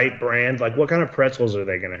 have the right brand? Like, what kind of pretzels are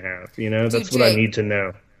they going to have? That's Dude, what I Jake, need to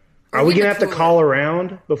know. are Are we we going to in have the to cooler? call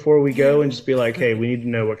around before we go and just be like, hey, we need to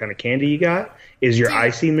know what kind of candy you got? Is your Dude.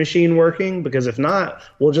 icy machine working? Because if not,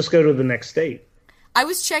 we'll just go to the next state. I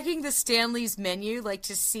was checking the Stanley's menu, like,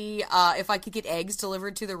 to see if I could get eggs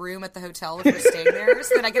delivered to the room at the hotel if we're staying there,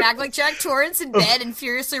 so that I could act like Jack Torrance in bed and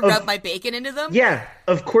furiously rub my bacon into them. Yeah,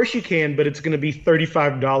 of course you can, but it's going to be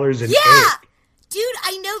 $35 an Yeah! egg. Dude,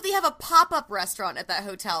 I know they have a pop-up restaurant at that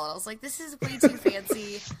hotel, and I was like, this is way too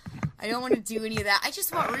fancy. I don't want to do any of that. I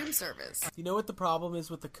just want room service. You know what the problem is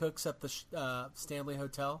with the cooks at the Stanley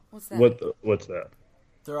Hotel? What's that? What's that?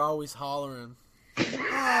 They're always hollering.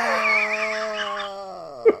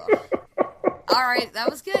 All right, that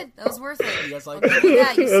was good. That was worth it. You guys like that?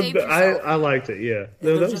 Yeah, you saved yourself. I liked it, yeah.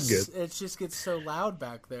 No, that was good. It just gets so loud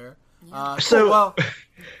back there. Yeah. Cool, well,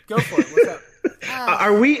 go for it. What's up?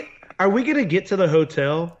 Are we going to get to the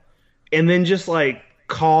hotel and then just, like,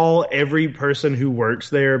 call every person who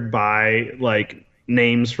works there by, like,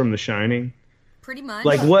 names from The Shining? Pretty much.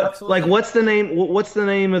 Like what? Absolutely. Like what's the name? What's the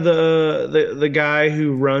name of the guy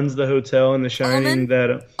who runs the hotel in The Shining?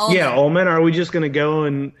 Ullman? Yeah, Ullman. Are we just gonna go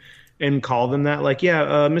and call them that? Like,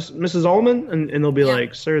 Mrs. Ullman, and they'll be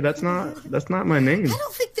like, "Sir, that's not my name." I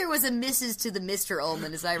don't think there was a Mrs. to the Mr.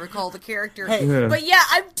 Ullman, as I recall the character. Hey. Yeah. But yeah,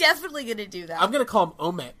 I'm definitely gonna do that. I'm gonna call him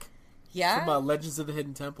Omek yeah. from Legends of the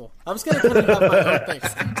Hidden Temple. I'm just gonna kind of have my own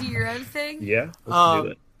thing. Do your own thing. Yeah, let's do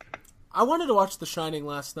that. I wanted to watch The Shining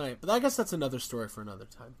last night, but I guess that's another story for another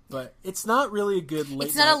time. But it's not really a good late.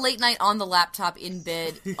 It's not a late night on the laptop in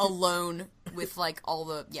bed alone with like all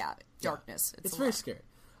the darkness. It's very scary.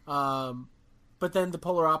 But then the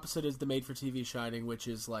polar opposite is the made-for-TV Shining, which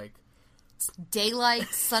is like daylight,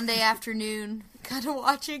 Sunday afternoon, kind of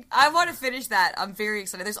watching. I want to finish that. I'm very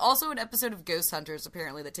excited. There's also an episode of Ghost Hunters,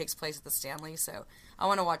 apparently, that takes place at the Stanley, so I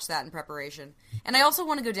want to watch that in preparation. And I also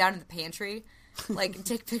want to go down to the pantry, like, and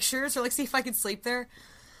take pictures, or, like, see if I can sleep there.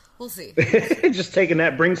 We'll see. Just taking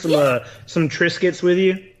that. Bring some Triscuits with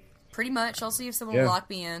you. Pretty much. I'll see if someone will lock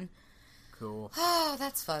me in. cool. Oh,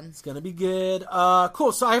 that's fun. It's gonna be good.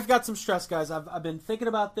 Cool. So I've got some stress, guys. I've been thinking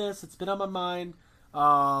about this. It's been on my mind.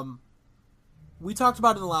 We talked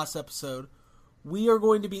about it in the last episode. We are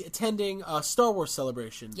going to be attending a Star Wars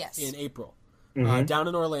Celebration in April down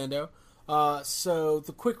in Orlando. So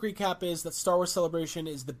the quick recap is that Star Wars Celebration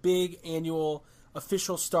is the big annual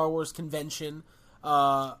official Star Wars convention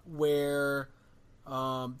where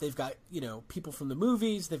they've got, people from the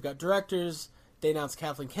movies, they've got directors. They announced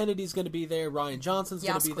Kathleen Kennedy's going to be there, Rian Johnson's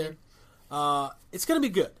going to be there. It's going to be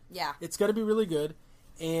good. Yeah. It's going to be really good.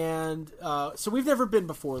 And so we've never been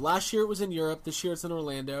before. Last year it was in Europe. This year it's in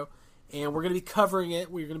Orlando. And we're going to be covering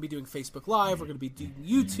it. We're going to be doing Facebook Live. We're going to be doing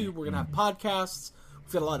YouTube. We're going to have podcasts.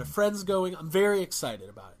 We've got a lot of friends going. I'm very excited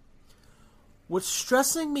about it. What's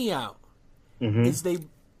stressing me out is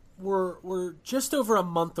we're just over a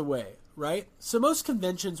month away, right? So most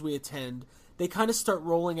conventions we attend, they kind of start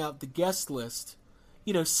rolling out the guest list,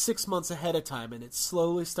 6 months ahead of time. And it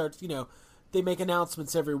slowly starts, they make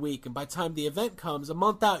announcements every week. And by the time the event comes, a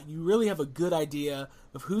month out, you really have a good idea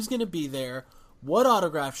of who's going to be there, what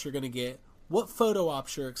autographs you're going to get, what photo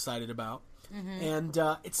ops you're excited about. And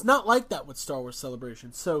it's not like that with Star Wars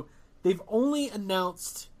Celebration. So they've only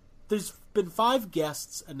announced, there's been 5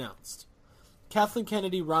 guests announced. Kathleen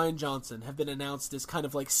Kennedy, Rian Johnson have been announced as kind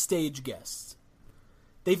of like stage guests.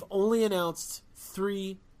 They've only announced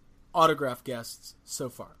 3 autograph guests so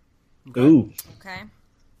far. Okay? Ooh. Okay.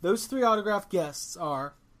 Those 3 autograph guests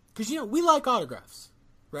are, because, we like autographs,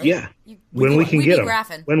 right? Yeah. When we can get them.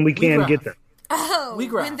 Graphing. When we can get them. Oh, We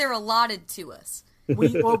graph. when they're allotted to us.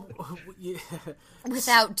 Without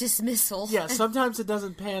dismissal. Yeah, sometimes it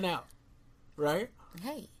doesn't pan out, right?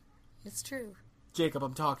 Hey, it's true. Jacob,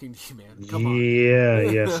 I'm talking to you, man. Come on.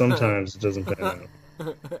 Yeah, sometimes it doesn't pan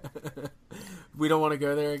out. We don't want to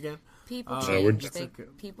go there again. People we're change.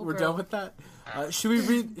 People We're grow. done with that. Should we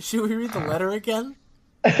read the letter again?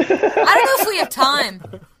 I don't know if we have time.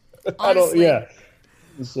 Honestly.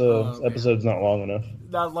 This episode's not long enough.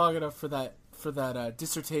 Not long enough for that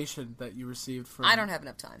dissertation that you received from. I don't have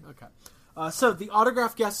enough time. Okay. So the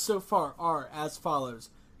autograph guests so far are as follows: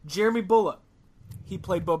 Jeremy Bulloch, he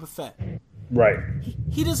played Boba Fett. Right.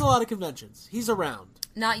 He does a lot of conventions. He's around.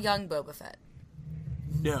 Not young Boba Fett.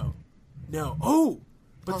 No. Oh,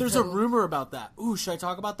 but there's a Although- rumor about that. Ooh, should I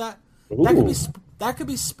talk about that? Ooh. That could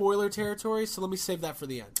be spoiler territory. So let me save that for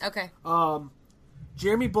the end. Okay.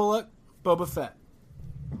 Jeremy Bulloch, Boba Fett.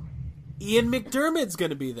 Ian McDermott's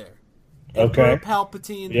going to be there. Okay. Emperor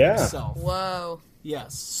Palpatine himself. Whoa.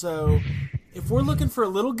 Yes. So if we're looking for a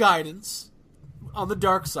little guidance on the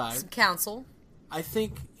dark side, Some counsel. I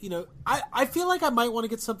think, I feel like I might want to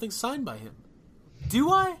get something signed by him.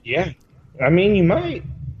 Do I? Yeah. I mean, you might.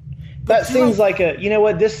 That seems like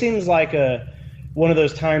this seems like one of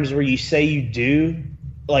those times where you say you do,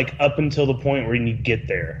 like up until the point where you get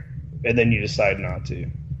there, and then you decide not to.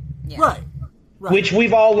 Yeah. Right. Which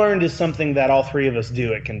we've all learned is something that all 3 of us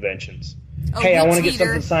do at conventions. Oh, hey, I we want to get teeter.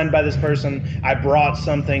 something signed by this person. I brought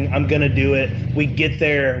something. I'm going to do it. We get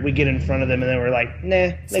there. We get in front of them, and then we're like,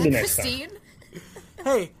 nah, maybe next time. Christine.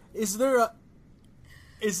 Hey, is there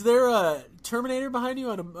a Terminator behind you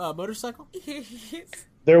on a motorcycle?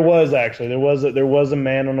 There was a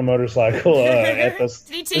man on a motorcycle at the.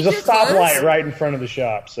 Did he take there's a your stoplight clothes? right in front of the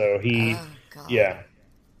shop, so he. Oh, God. Yeah,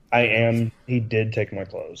 I am. He did take my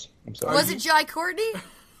clothes. I'm sorry. Was it Jai Courtney?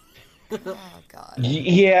 Oh God.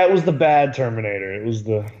 Yeah, it was the bad Terminator. It was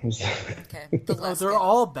the. Okay. The Oh, less they're good.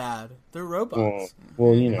 all bad. They're robots.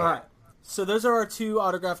 Well, you know. All right. So those are our 2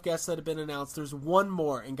 autograph guests that have been announced. There's one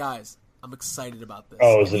more, and guys, I'm excited about this.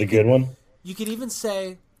 Oh, is it a good one? You could even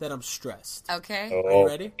say that I'm stressed. Okay. Oh, Are you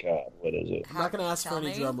ready? God, what is it? I'm not going to ask for Tell any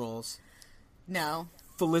me. drum rolls. No.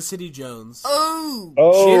 Felicity Jones. Oh.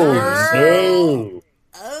 Oh, no.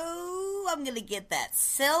 Oh, I'm gonna get that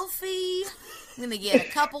selfie. I'm gonna get a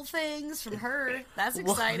couple things from her. That's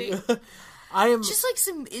exciting. I am Just like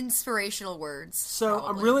some inspirational words. so. probably.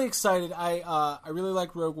 I'm really excited. I really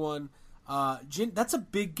like Rogue One. Jin, that's a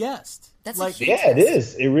big guest. That's like, a huge Yeah, it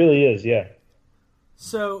is. It really is. Yeah.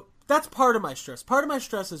 So that's part of my stress. Part of my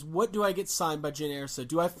stress is, what do I get signed by Jyn Erso?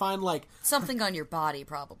 Do I find something on your body,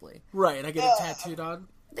 probably. right, and I get it tattooed on?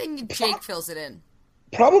 Then Jake fills it in.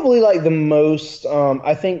 Probably like the most.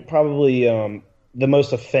 I think probably the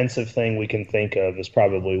most offensive thing we can think of is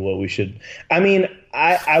probably what we should. I mean,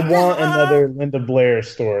 I want another Linda Blair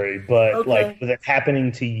story, but Okay. like, with it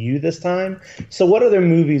happening to you this time. So, what other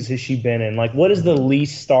movies has she been in? Like, what is the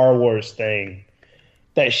least Star Wars thing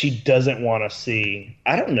that she doesn't want to see?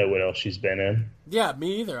 I don't know what else she's been in. Yeah,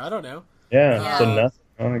 me either. I don't know. Yeah, so Yeah. nothing.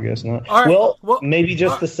 Oh, I guess not. All right, Well, maybe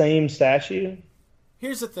just all the same statue.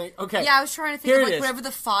 Here's the thing. Okay. Yeah, I was trying to think Here of it like is. whatever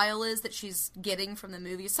the file is that she's getting from the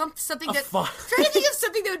movie. Something that file. trying to think of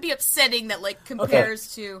something that would be upsetting that like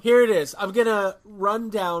compares to. Here it is. I'm gonna run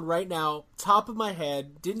down right now, top of my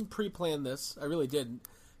head. Didn't pre-plan this. I really didn't.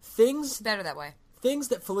 It's better that way. Things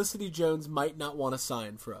that Felicity Jones might not want to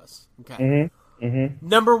sign for us. Okay. Mm-hmm.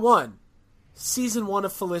 Number 1, season 1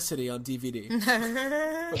 of Felicity on DVD.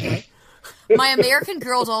 Okay. My American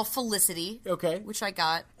Girl doll Felicity, Okay. which I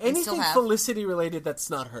got and still Anything have. Felicity related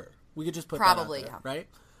that's not her. We could just put Probably, that out there,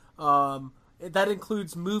 right? That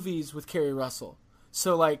includes movies with Kerry Russell.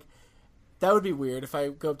 So, like, that would be weird if I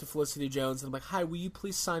go up to Felicity Jones and I'm like, "Hi, will you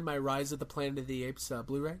please sign my Rise of the Planet of the Apes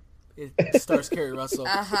Blu-ray?" It stars Kerry Russell,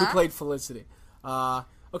 who played Felicity.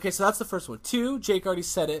 Okay, so that's the first one. 2, Jake already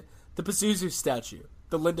said it, the Pazuzu statue.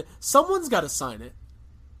 The Linda... Someone's got to sign it.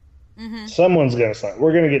 Someone's gonna sign.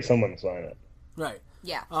 We're gonna get someone to sign it. Right.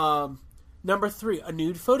 Yeah. Number 3, a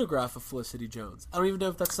nude photograph of Felicity Jones. I don't even know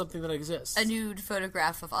if that's something that exists. A nude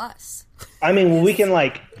photograph of us. I mean, we can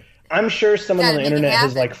like. I'm sure someone on Gotta the make it internet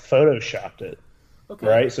has happen. like photoshopped it, Okay.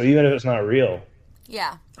 right? So even if it's not real,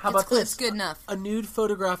 Yeah. How about this? It's good enough. A nude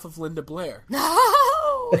photograph of Linda Blair.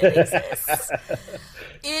 No, it exists.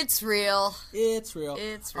 It's real. It's real.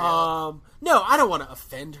 It's real. No, I don't want to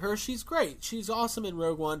offend her. She's great. She's awesome in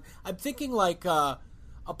Rogue One. I'm thinking like a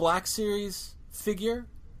Black Series figure.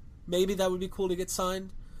 Maybe that would be cool to get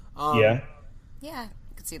signed. yeah. Yeah,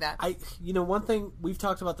 I could see that. One thing we've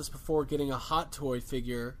talked about this before: getting a Hot Toy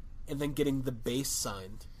figure and then getting the base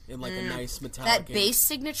signed in like a nice metallic. That bass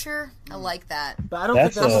signature, I like that. But I don't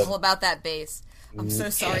That's think that's I'm all about that bass. I'm so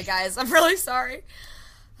sorry, guys. I'm really sorry.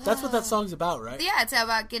 that's what that song's about, right? Yeah, it's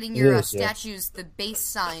about getting your is, yeah. statues, the base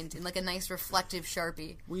signed in like a nice reflective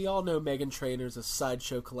Sharpie. We all know Megan Trainor's a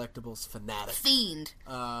Sideshow Collectibles fanatic. Fiend.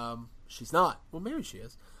 She's not. Well, maybe she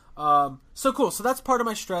is. So cool. So that's part of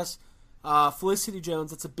my stress. Felicity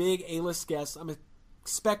Jones, that's a big A-list guest. I'm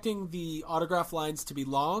expecting the autograph lines to be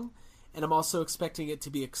long, and I'm also expecting it to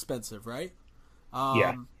be expensive, right?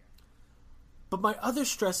 Yeah. But my other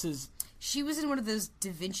stress is... She was in one of those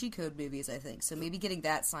Da Vinci Code movies, I think, so maybe getting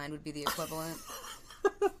that signed would be the equivalent.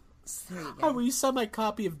 So there you Hi, go. will you sign my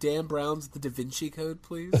copy of Dan Brown's The Da Vinci Code,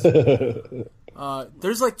 please?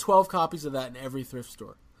 There's like 12 copies of that in every thrift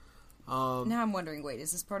store. Now I'm wondering, wait,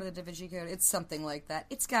 is this part of the Da Vinci Code? It's something like that.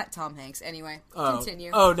 It's got Tom Hanks. Anyway,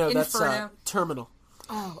 continue. Oh, no, that's Inferno. Terminal.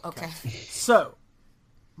 Oh, okay. So,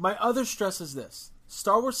 my other stress is this.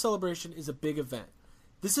 Star Wars Celebration is a big event.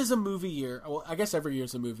 This is a movie year. Well, I guess every year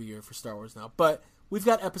is a movie year for Star Wars now. But we've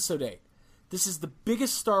got Episode 8. This is the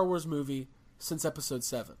biggest Star Wars movie since Episode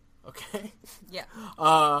 7. Okay? Yeah.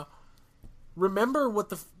 Remember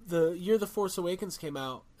what the year The Force Awakens came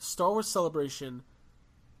out, Star Wars Celebration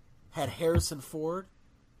had Harrison Ford,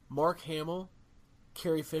 Mark Hamill,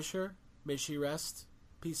 Carrie Fisher, may she rest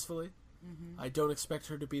peacefully. I don't expect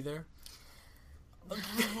her to be there.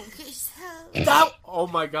 Oh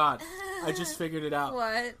my god. I just figured it out.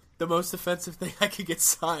 What? The most offensive thing I could get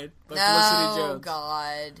signed by Felicity Oh, Jones.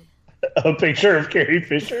 God. A picture of Carrie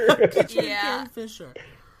Fisher. Yeah. Carrie Fisher.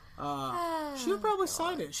 She would probably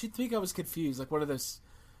sign it. She'd think I was confused, like one of those,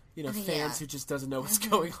 fans Yeah. who just doesn't know what's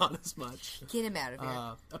going on as much. Get him out of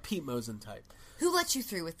here. A Pete Mosen type. Who let you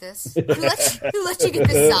through with this? Who let you get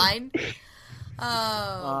this sign? Oh,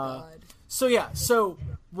 God. So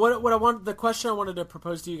what I want, the question I wanted to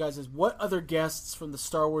propose to you guys is, what other guests from the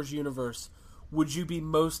Star Wars universe would you be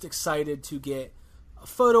most excited to get a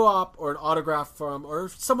photo op or an autograph from, or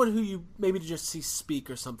someone who you maybe just see speak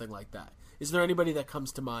or something like that? Is there anybody that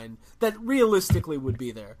comes to mind that realistically would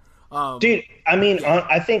be there? Dude, I mean,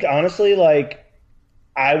 I think honestly, like,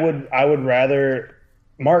 I would rather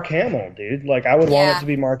Mark Hamill, dude. Like, I would want it to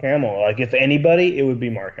be Mark Hamill. Like, if anybody, it would be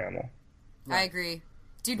Mark Hamill. I agree.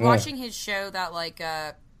 Dude, watching his show, that, like,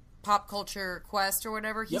 Pop Culture Quest or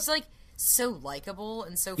whatever, he's, like, so likable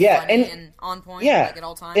and so funny and on point, like, at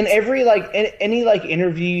all times. And every, like, any, like,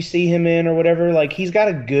 interview you see him in or whatever, like, he's got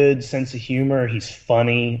a good sense of humor. He's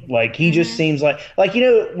funny. Like, he just seems like,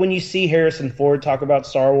 when you see Harrison Ford talk about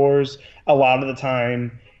Star Wars, a lot of the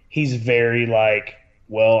time, he's very, like,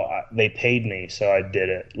 well, they paid me, so I did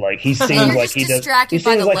it. Like, he seems like he does. Distracted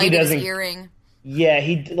by the light of his earring. Yeah,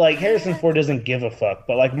 Harrison Ford doesn't give a fuck,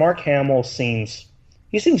 but like Mark Hamill seems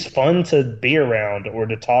fun to be around or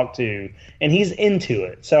to talk to, and he's into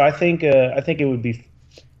it. So I think that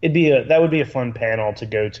would be a fun panel to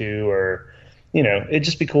go to, or it'd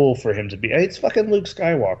just be cool for him to be. It's fucking Luke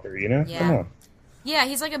Skywalker, Yeah. Come on. Yeah,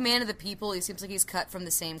 he's like a man of the people. He seems like he's cut from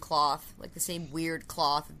the same cloth, like the same weird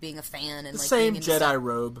cloth of being a fan and the like same being Jedi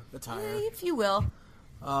robe attire, if you will.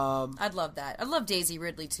 I'd love that. I'd love Daisy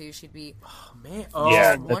Ridley too. She'd be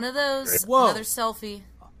one of those. Whoa. Another selfie.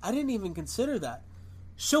 I didn't even consider that.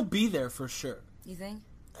 She'll be there for sure. You think?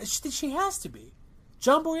 She has to be.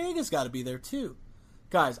 John Boyega's got to be there too.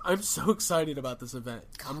 Guys, I'm so excited about this event.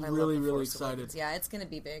 I'm really excited. Awakens. Yeah, it's gonna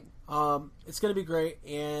be big. It's gonna be great,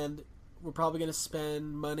 and we're probably gonna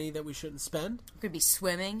spend money that we shouldn't spend. We're gonna be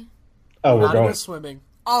swimming. Oh, we're not not going even swimming.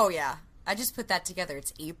 Oh yeah. I just put that together.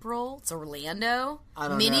 It's April. It's Orlando. I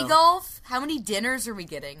don't Mini know. golf. How many dinners are we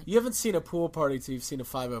getting? You haven't seen a pool party till you've seen a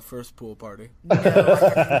 501st pool party. No.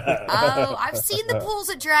 Oh, I've seen the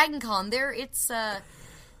pools at Dragon Con. It's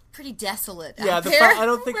pretty desolate out there. I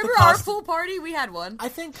don't think Remember our pool party? We had one. I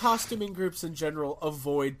think costuming groups in general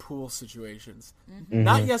avoid pool situations. Mm-hmm.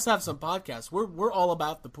 Not Yes Have Some podcasts. We're all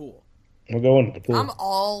about the pool. We're going to the pool. I'm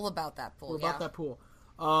all about that pool. We're about that pool.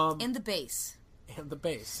 And the base. And the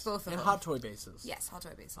base. Both of and them. hot toy bases. Yes, hot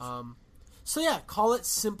toy bases. So yeah, call it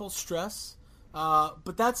Simple Stress.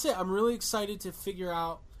 But that's it. I'm really excited to figure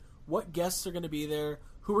out what guests are going to be there,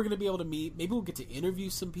 who we're going to be able to meet. Maybe we'll get to interview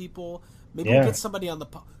some people. Maybe we'll get somebody on the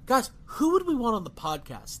guys. Who would we want on the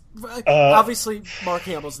podcast? Obviously, Mark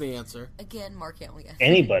Hamill's the answer. Again, Mark Hamill. Yeah.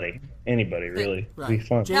 Anybody, really. Right. It'd be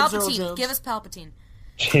fun. James Earl Palpatine. Jones. Give us Palpatine.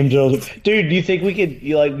 James Earl, dude. Do you think we could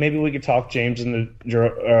maybe we could talk James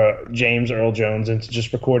Earl Jones into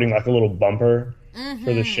just recording like a little bumper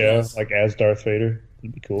for the show, like as Darth Vader?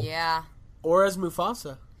 It'd be cool. Yeah. Or as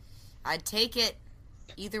Mufasa. I'd take it.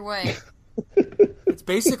 Either way. It's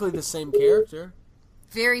basically the same character.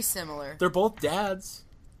 Very similar. They're both dads.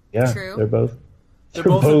 Yeah, True. They're both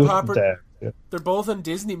in proper. dads. Yeah. They're both in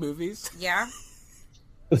Disney movies. Yeah.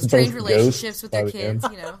 They're Strange both relationships ghosts with their by the kids,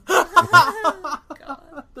 end. you know.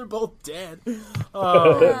 God. They're both dead.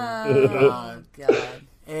 Oh, God.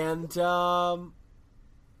 And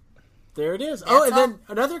there it is. That's and then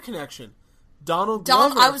another connection. Donald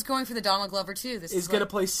Glover I was going for the Donald Glover too. This is going to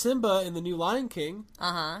play Simba in the new Lion King.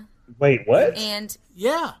 Wait, what? And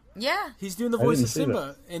yeah, he's doing the voice of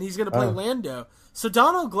Simba, and he's going to play Lando. So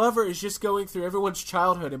Donald Glover is just going through everyone's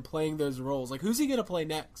childhood and playing those roles. Like, who's he going to play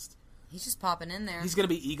next? He's just popping in there. He's going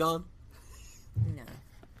to be Egon. No.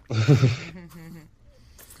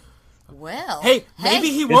 Well, hey, maybe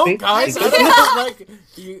he won't, guys. I don't know, like,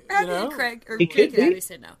 you know, Craig or he could be.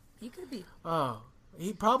 Said no. He could be. Oh,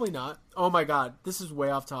 he probably not. Oh my God, this is way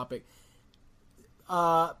off topic.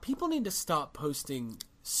 People need to stop posting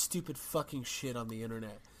stupid fucking shit on the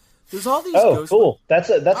internet. There's all these. Cool. That's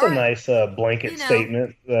a nice blanket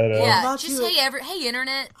statement. That, hey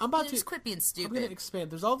internet. I'm about just quit being stupid. I'm gonna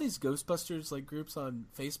expand. There's all these Ghostbusters like groups on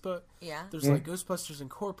Facebook. Yeah. There's like Ghostbusters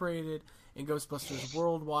Incorporated and Ghostbusters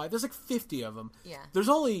Worldwide. There's like 50 of them. Yeah. There's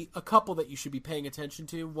only a couple that you should be paying attention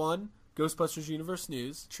to. One, Ghostbusters Universe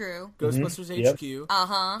News. True. Ghostbusters HQ.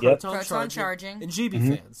 Proton Charging. And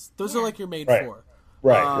GB Fans. Those are like your main four.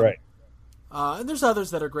 Right. And there's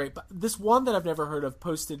others that are great, but this one that I've never heard of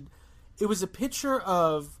posted. It was a picture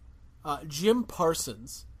of Jim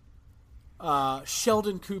Parsons,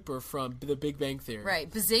 Sheldon Cooper from The Big Bang Theory. Right,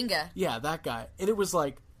 Bazinga. Yeah, that guy. And it was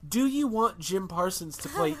like do you want Jim Parsons to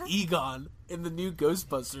play Egon in the new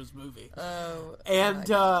Ghostbusters movie? Oh. And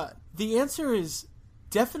the answer is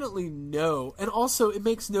definitely no. And also, it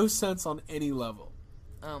makes no sense on any level.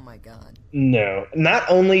 Oh my god. No. Not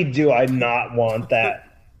only do I not want that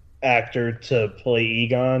actor to play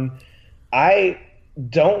Egon, I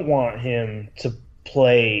don't want him to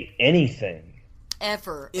play anything.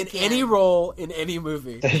 Ever. In again. any role, in any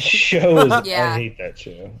movie. That show is... Yeah. I hate that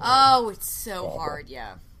show. Oh, it's so hard,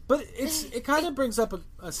 yeah. But it kind of brings up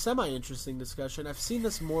a semi-interesting discussion. I've seen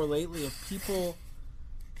this more lately of people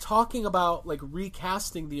talking about, like,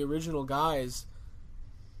 recasting the original guys.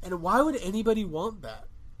 And why would anybody want that?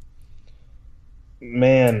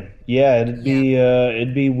 Man, yeah, it'd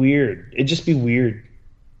be weird. It'd just be weird.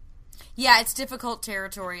 Yeah, it's difficult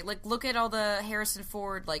territory. Like, look at all the Harrison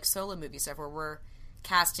Ford, like, solo movie stuff where we're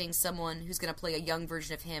casting someone who's going to play a young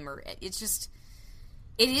version of him. Or it's just...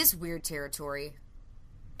 It is weird territory.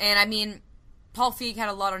 And, I mean, Paul Feig had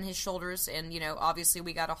a lot on his shoulders, and, you know, obviously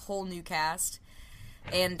we got a whole new cast,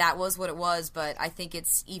 and that was what it was, but I think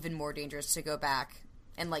it's even more dangerous to go back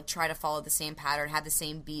and, like, try to follow the same pattern, have the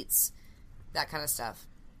same beats, that kind of stuff.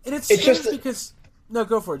 And it's strange because... No,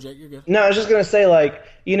 go for it, Jake. You're good. No, I was just going to say, like,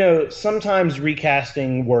 you know, sometimes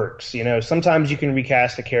recasting works. You know, sometimes you can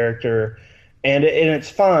recast a character, and it's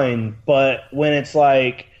fine, but when it's,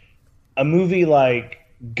 like, a movie like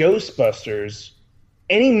Ghostbusters...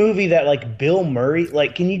 Any movie that, like, Bill Murray,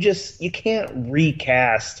 like, you can't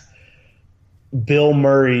recast Bill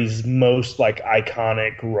Murray's most, like,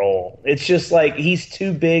 iconic role. It's just, like, he's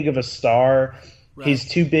too big of a star. Right. He's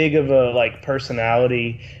too big of a, like,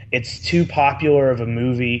 personality. It's too popular of a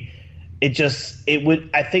movie. I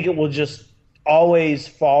think it will just always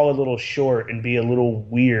fall a little short and be a little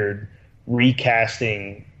weird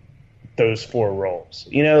recasting those 4 roles.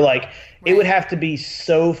 You know, like, It would have to be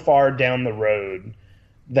so far down the road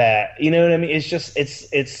that, you know what I mean? It's just,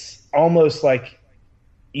 it's almost like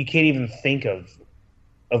you can't even think of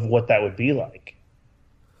what that would be like.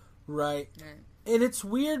 Right. And it's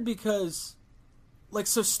weird because, like,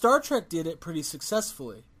 so Star Trek did it pretty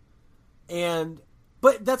successfully.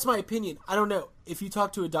 But that's my opinion. I don't know. If you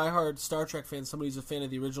talk to a diehard Star Trek fan, somebody who's a fan of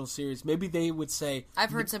the original series, maybe they would say... I've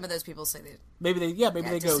heard some of those people say that. Maybe they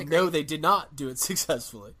go, no, they did not do it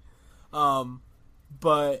successfully.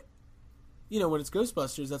 But... You know, when it's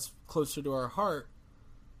Ghostbusters, that's closer to our heart.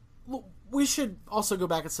 We should also go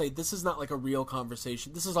back and say this is not like a real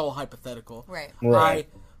conversation. This is all hypothetical. Right.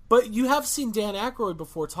 But you have seen Dan Aykroyd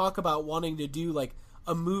before talk about wanting to do like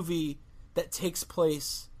a movie that takes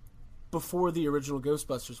place before the original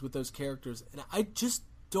Ghostbusters with those characters. And I just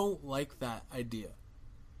don't like that idea.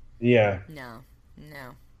 Yeah. No.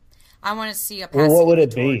 I want to see a passing what would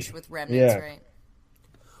it be? With remnants, right?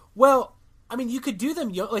 Well... I mean, you could do them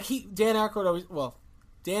young. Like Dan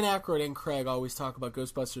Aykroyd and Craig always talk about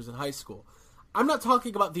Ghostbusters in high school. I'm not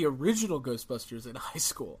talking about the original Ghostbusters in high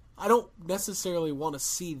school. I don't necessarily want to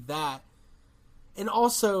see that. And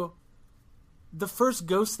also, the first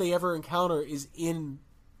ghost they ever encounter is in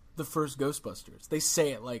the first Ghostbusters. They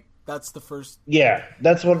say it like that's the first. Yeah,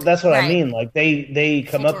 that's what right. I mean. Like they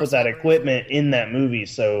come up with that equipment in that movie,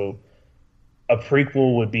 so a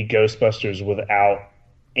prequel would be Ghostbusters without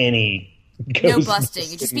any. No busting.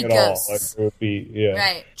 It'd just be ghosts. Like,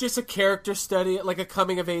 Right. Just a character study, like a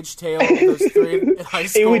coming-of-age tale of those 3 in high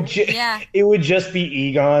school. It would just be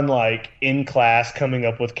Egon, like, in class coming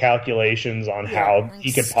up with calculations on how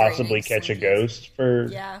he could possibly catch a ghost for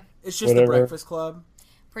It's just the Breakfast Club.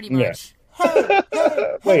 Pretty much. Yeah.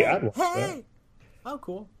 Wait, I'd watch that. Oh,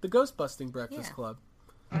 cool. The Ghost-busting Breakfast Club.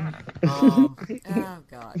 Oh,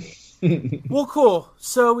 God. Well, cool.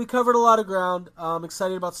 So we covered a lot of ground. I'm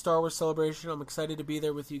excited about Star Wars Celebration. I'm excited to be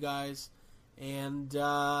there with you guys. And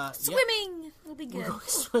swimming will be good. We're going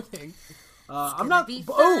swimming. I'm not. Be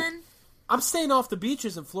fun. I'm staying off the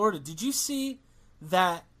beaches in Florida. Did you see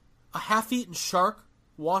that a half-eaten shark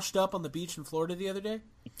washed up on the beach in Florida the other day?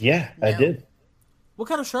 Yeah, no. I did. What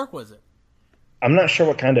kind of shark was it? I'm not sure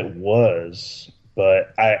what kind it was,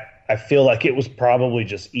 but I feel like it was probably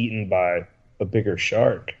just eaten by a bigger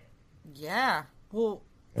shark. Yeah. Well,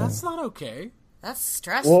 that's not okay. That's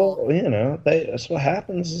stressful. Well, you know, that's what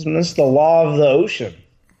happens. That's the law of the ocean.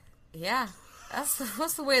 Yeah.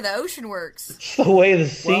 That's the way the ocean works. It's the way the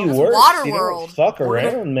sea works. Water world. Fuck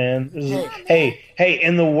around, man. Hey,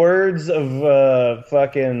 in the words of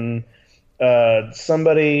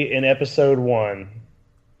somebody in episode 1,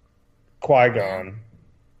 Qui-Gon,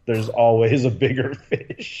 there's always a bigger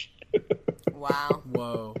fish. Wow.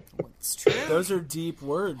 Whoa. It's true. Those are deep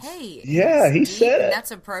words. Hey. Yeah, he said it.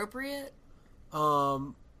 That's appropriate.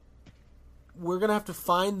 We're going to have to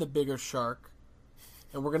find the bigger shark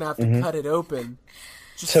and we're gonna have to cut it open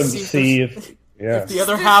just To to see if the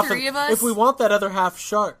other The half. three of us? If we want that other half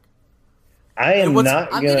shark. I am what's-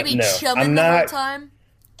 not I'm gonna. gonna be No, chumming I'm the whole not. time.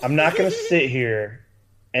 I'm not gonna sit here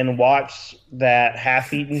and watch that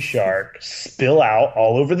half-eaten shark spill out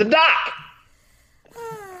all over the dock.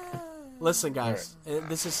 Listen, guys,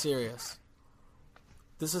 this is serious.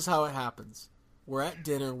 This is how it happens. We're at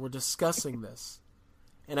dinner, we're discussing this,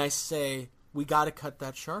 and I say, we got to cut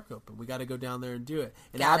that shark open. We got to go down there and do it.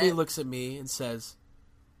 And Got Abby it. looks at me and says,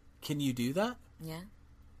 can you do that? Yeah.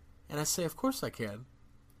 And I say, of course I can.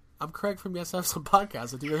 I'm Craig from Yes I Have Some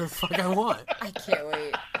Podcast. I do whatever the fuck I want. I can't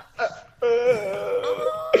wait.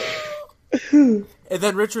 And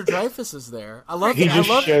then Richard Dreyfuss is there. I love He it. I just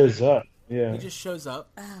love it. shows up. Yeah, He just shows up.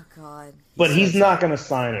 Oh God. but he's not gonna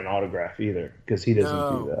sign an autograph either because he doesn't do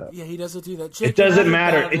No. that. Yeah, he doesn't do that. Jake, It doesn't you're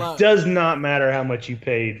having matter. bad It luck. does not matter how much you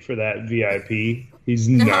paid for that VIP. He's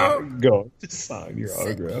not going to sign your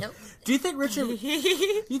autograph. Nope. Do you think Richard? Do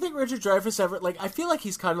you think Richard Dreyfuss ever I feel like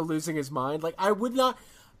he's kind of losing his mind. Like I would not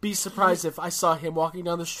be surprised if I saw him walking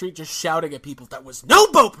down the street just shouting at people that was no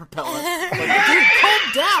boat propeller. Like, dude,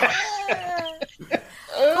 calm down.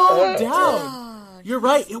 Calm down. You're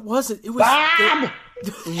right. It wasn't. It was. Bob!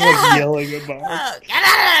 He was yelling at Bob.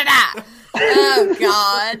 Oh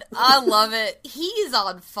God. I love it. He's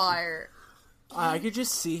on fire. I could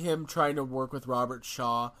just see him trying to work with Robert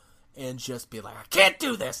Shaw and just be like, I can't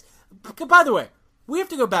do this. By the way, we have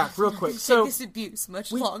to go back real quick. So This abuse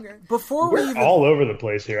much longer. before we We're even, all over the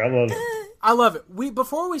place here. I love it. I love it.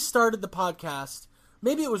 Before we started the podcast,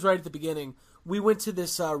 maybe it was right at the beginning, we went to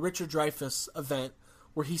this Richard Dreyfuss event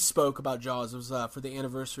where he spoke about Jaws. It was for the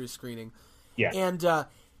anniversary screening. Yeah. And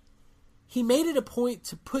he made it a point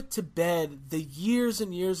to put to bed the years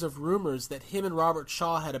and years of rumors that him and Robert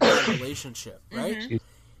Shaw had a bad relationship, right?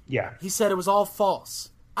 Yeah. He said it was all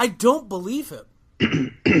false. I don't believe him.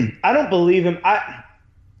 I don't believe him.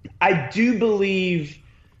 I do believe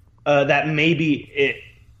that maybe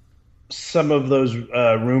some of those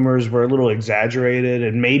rumors were a little exaggerated,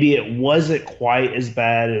 and maybe it wasn't quite as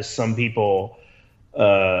bad as some people,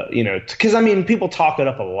 because people talk it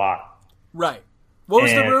up a lot. Right. What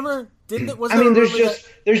was the And- rumor? Didn't it? Was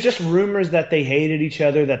There's just rumors that they hated each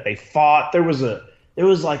other, that they fought. There was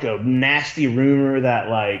like a nasty rumor that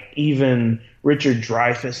like even Richard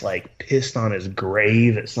Dreyfuss like pissed on his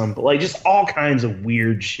grave at some point, like just all kinds of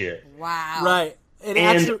weird shit. Wow. Right. And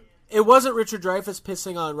actually, it wasn't Richard Dreyfuss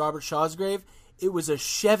pissing on Robert Shaw's grave. It was a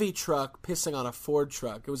Chevy truck pissing on a Ford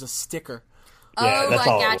truck. It was a sticker. Yeah, Oh, that's like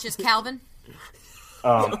all. gotcha's Calvin. It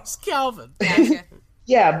was Calvin. Gotcha.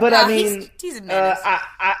 Yeah, but I mean, he's a menace.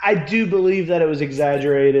 I do believe that it was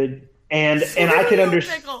exaggerated, and I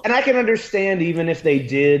can understand even if they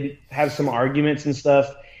did have some arguments and stuff.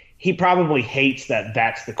 He probably hates that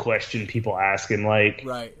that's the question people ask him. Like,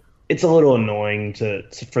 Right. it's a little annoying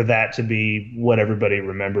for that to be what everybody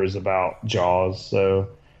remembers about Jaws. So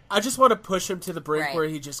I just want to push him to the brink Right. where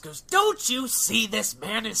he just goes, "Don't you see this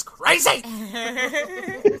man is crazy?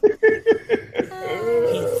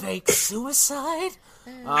 He fakes suicide.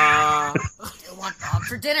 Don't want Bob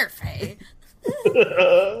for dinner, Faye.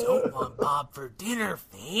 Don't want Bob for dinner,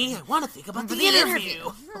 Faye. I want to think about the interview."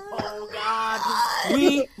 Oh God,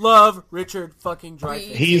 we love Richard fucking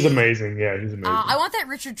Dreyfuss. he's amazing. Yeah, he's amazing. I want that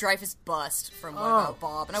Richard Dreyfuss bust from What About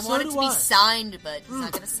Bob, and I so want it to do be I. signed, but he's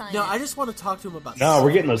not going to sign No, it. I just want to talk to him about. No,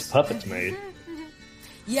 we're getting those puppets made.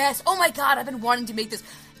 Yes. Oh my God, I've been wanting to make this.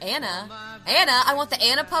 Anna, I want the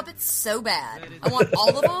Anna puppets so bad. I want all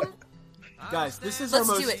of them. Guys, this is Let's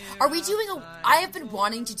our most. do it. Are we doing I have been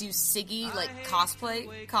wanting to do Siggy like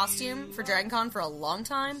cosplay costume for Dragon Con for a long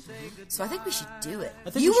time, so I think we should do it. I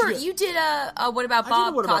think we should do it. You did a What About I Bob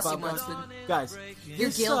did What About costume Bob once. costume. Guys, Your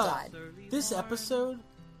this, Gil died. This episode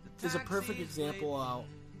is a perfect example of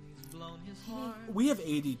we have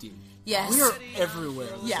ADD. Yes. We are everywhere.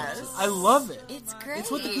 in this Yes. episode. I love it. It's great. It's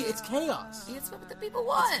what it's chaos. It's what the people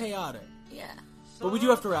want. It's chaotic. Yeah. But we do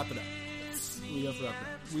have to wrap it up. We have to wrap it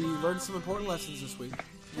up. We learned some important lessons this week.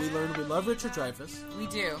 We learned we love Richard Dreyfuss. We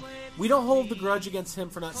do. We don't hold the grudge against him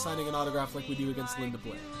for not signing an autograph like we do against Linda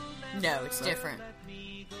Blair. No, it's different.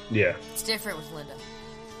 Yeah. It's different with Linda.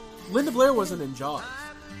 Linda Blair wasn't in Jaws.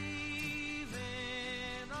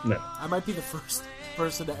 No. I might be the first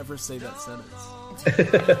person to ever say that sentence.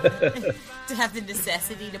 To have the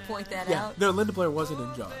necessity to point that Yeah, out. no, Linda Blair wasn't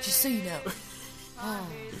in Jaws. Just so you know.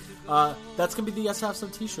 That's gonna be the Yes Have Some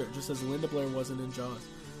T-shirt. It just says Linda Blair wasn't in Jaws.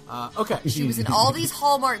 Okay. She was in all these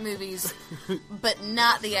Hallmark movies, but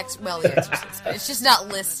not The Exorcist. It's just not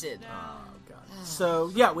listed.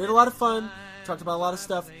 So yeah, we had a lot of fun. Talked about a lot of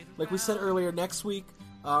stuff. Like we said earlier, next week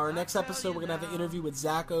Our next episode, we're going to have an interview with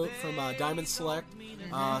Zach Oat from Diamond Select.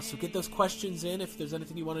 So get those questions in if there's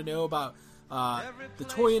anything you want to know about the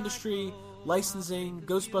toy industry, licensing,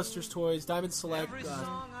 Ghostbusters toys, Diamond Select,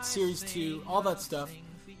 Series 2, all that stuff.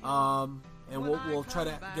 And we'll try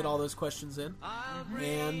to get all those questions in.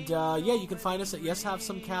 And, you can find us at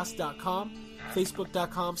yeshavesomecast.com,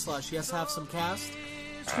 facebook.com/yeshavesomecast,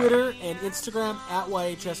 Twitter and Instagram at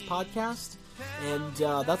YHS Podcast. And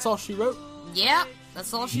that's all she wrote. Yeah,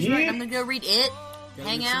 that's all she's writing. I'm going to go read it,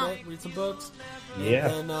 hang out. Read some books. Yeah.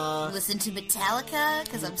 And listen to Metallica,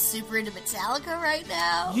 because I'm super into Metallica right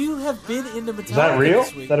now. You have been into Metallica. Is that real?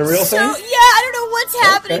 This week. Is that a real thing? I don't know what's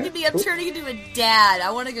happening to me. I'm turning into a dad.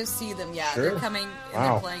 I want to go see them. Yeah, Sure. they're coming and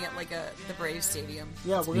they're playing at the Braves Stadium.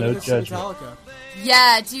 Yeah, we're going to go see Metallica.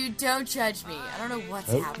 Yeah, dude, don't judge me. I don't know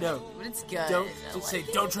what's happening, No. but it's good. Don't just say,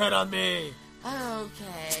 "Don't tread on me."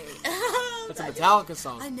 Okay. That's a Metallica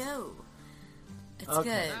song. I know. It's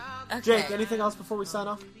Okay. good. Okay. Jake, anything else before we sign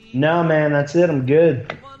off? No, man, that's it. I'm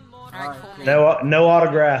good. All right, cool. No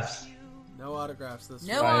autographs. No autographs this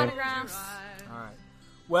No week. autographs. All right.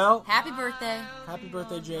 Well, Happy birthday. happy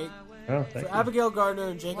birthday, Jake. Oh, For thank you. Abigail Gardner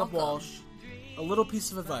and Jacob Welcome. Walsh, a little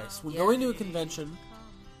piece of advice. When Yeah. going to a convention,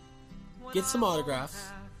 get some autographs,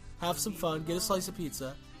 have some fun, get a slice of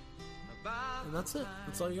pizza, and that's it.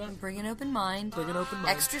 That's all you got. Bring an open mind. Bring an open mind.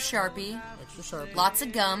 Extra Sharpie. Extra sharp. Lots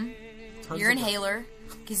of gum. Tons Your of gum. inhaler.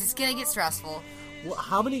 Because it's going to get stressful. Well,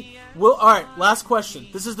 how many? Well, all right. Last question.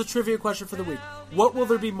 This is the trivia question for the week. What will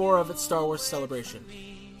there be more of at Star Wars Celebration?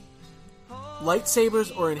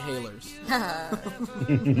 Lightsabers or inhalers?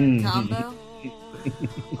 Combo.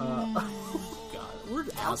 God, we're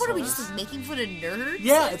assholes. What are we, just making fun of nerds?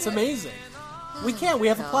 Yeah, it's amazing. We can. We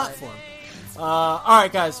have a platform. All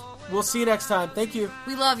right, guys. We'll see you next time. Thank you.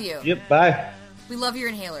 We love you. Yep, bye. We love your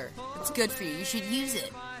inhaler. It's good for you. You should use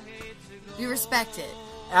it. We respect it.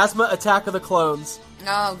 Asthma Attack of the Clones.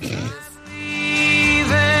 Oh, Jesus.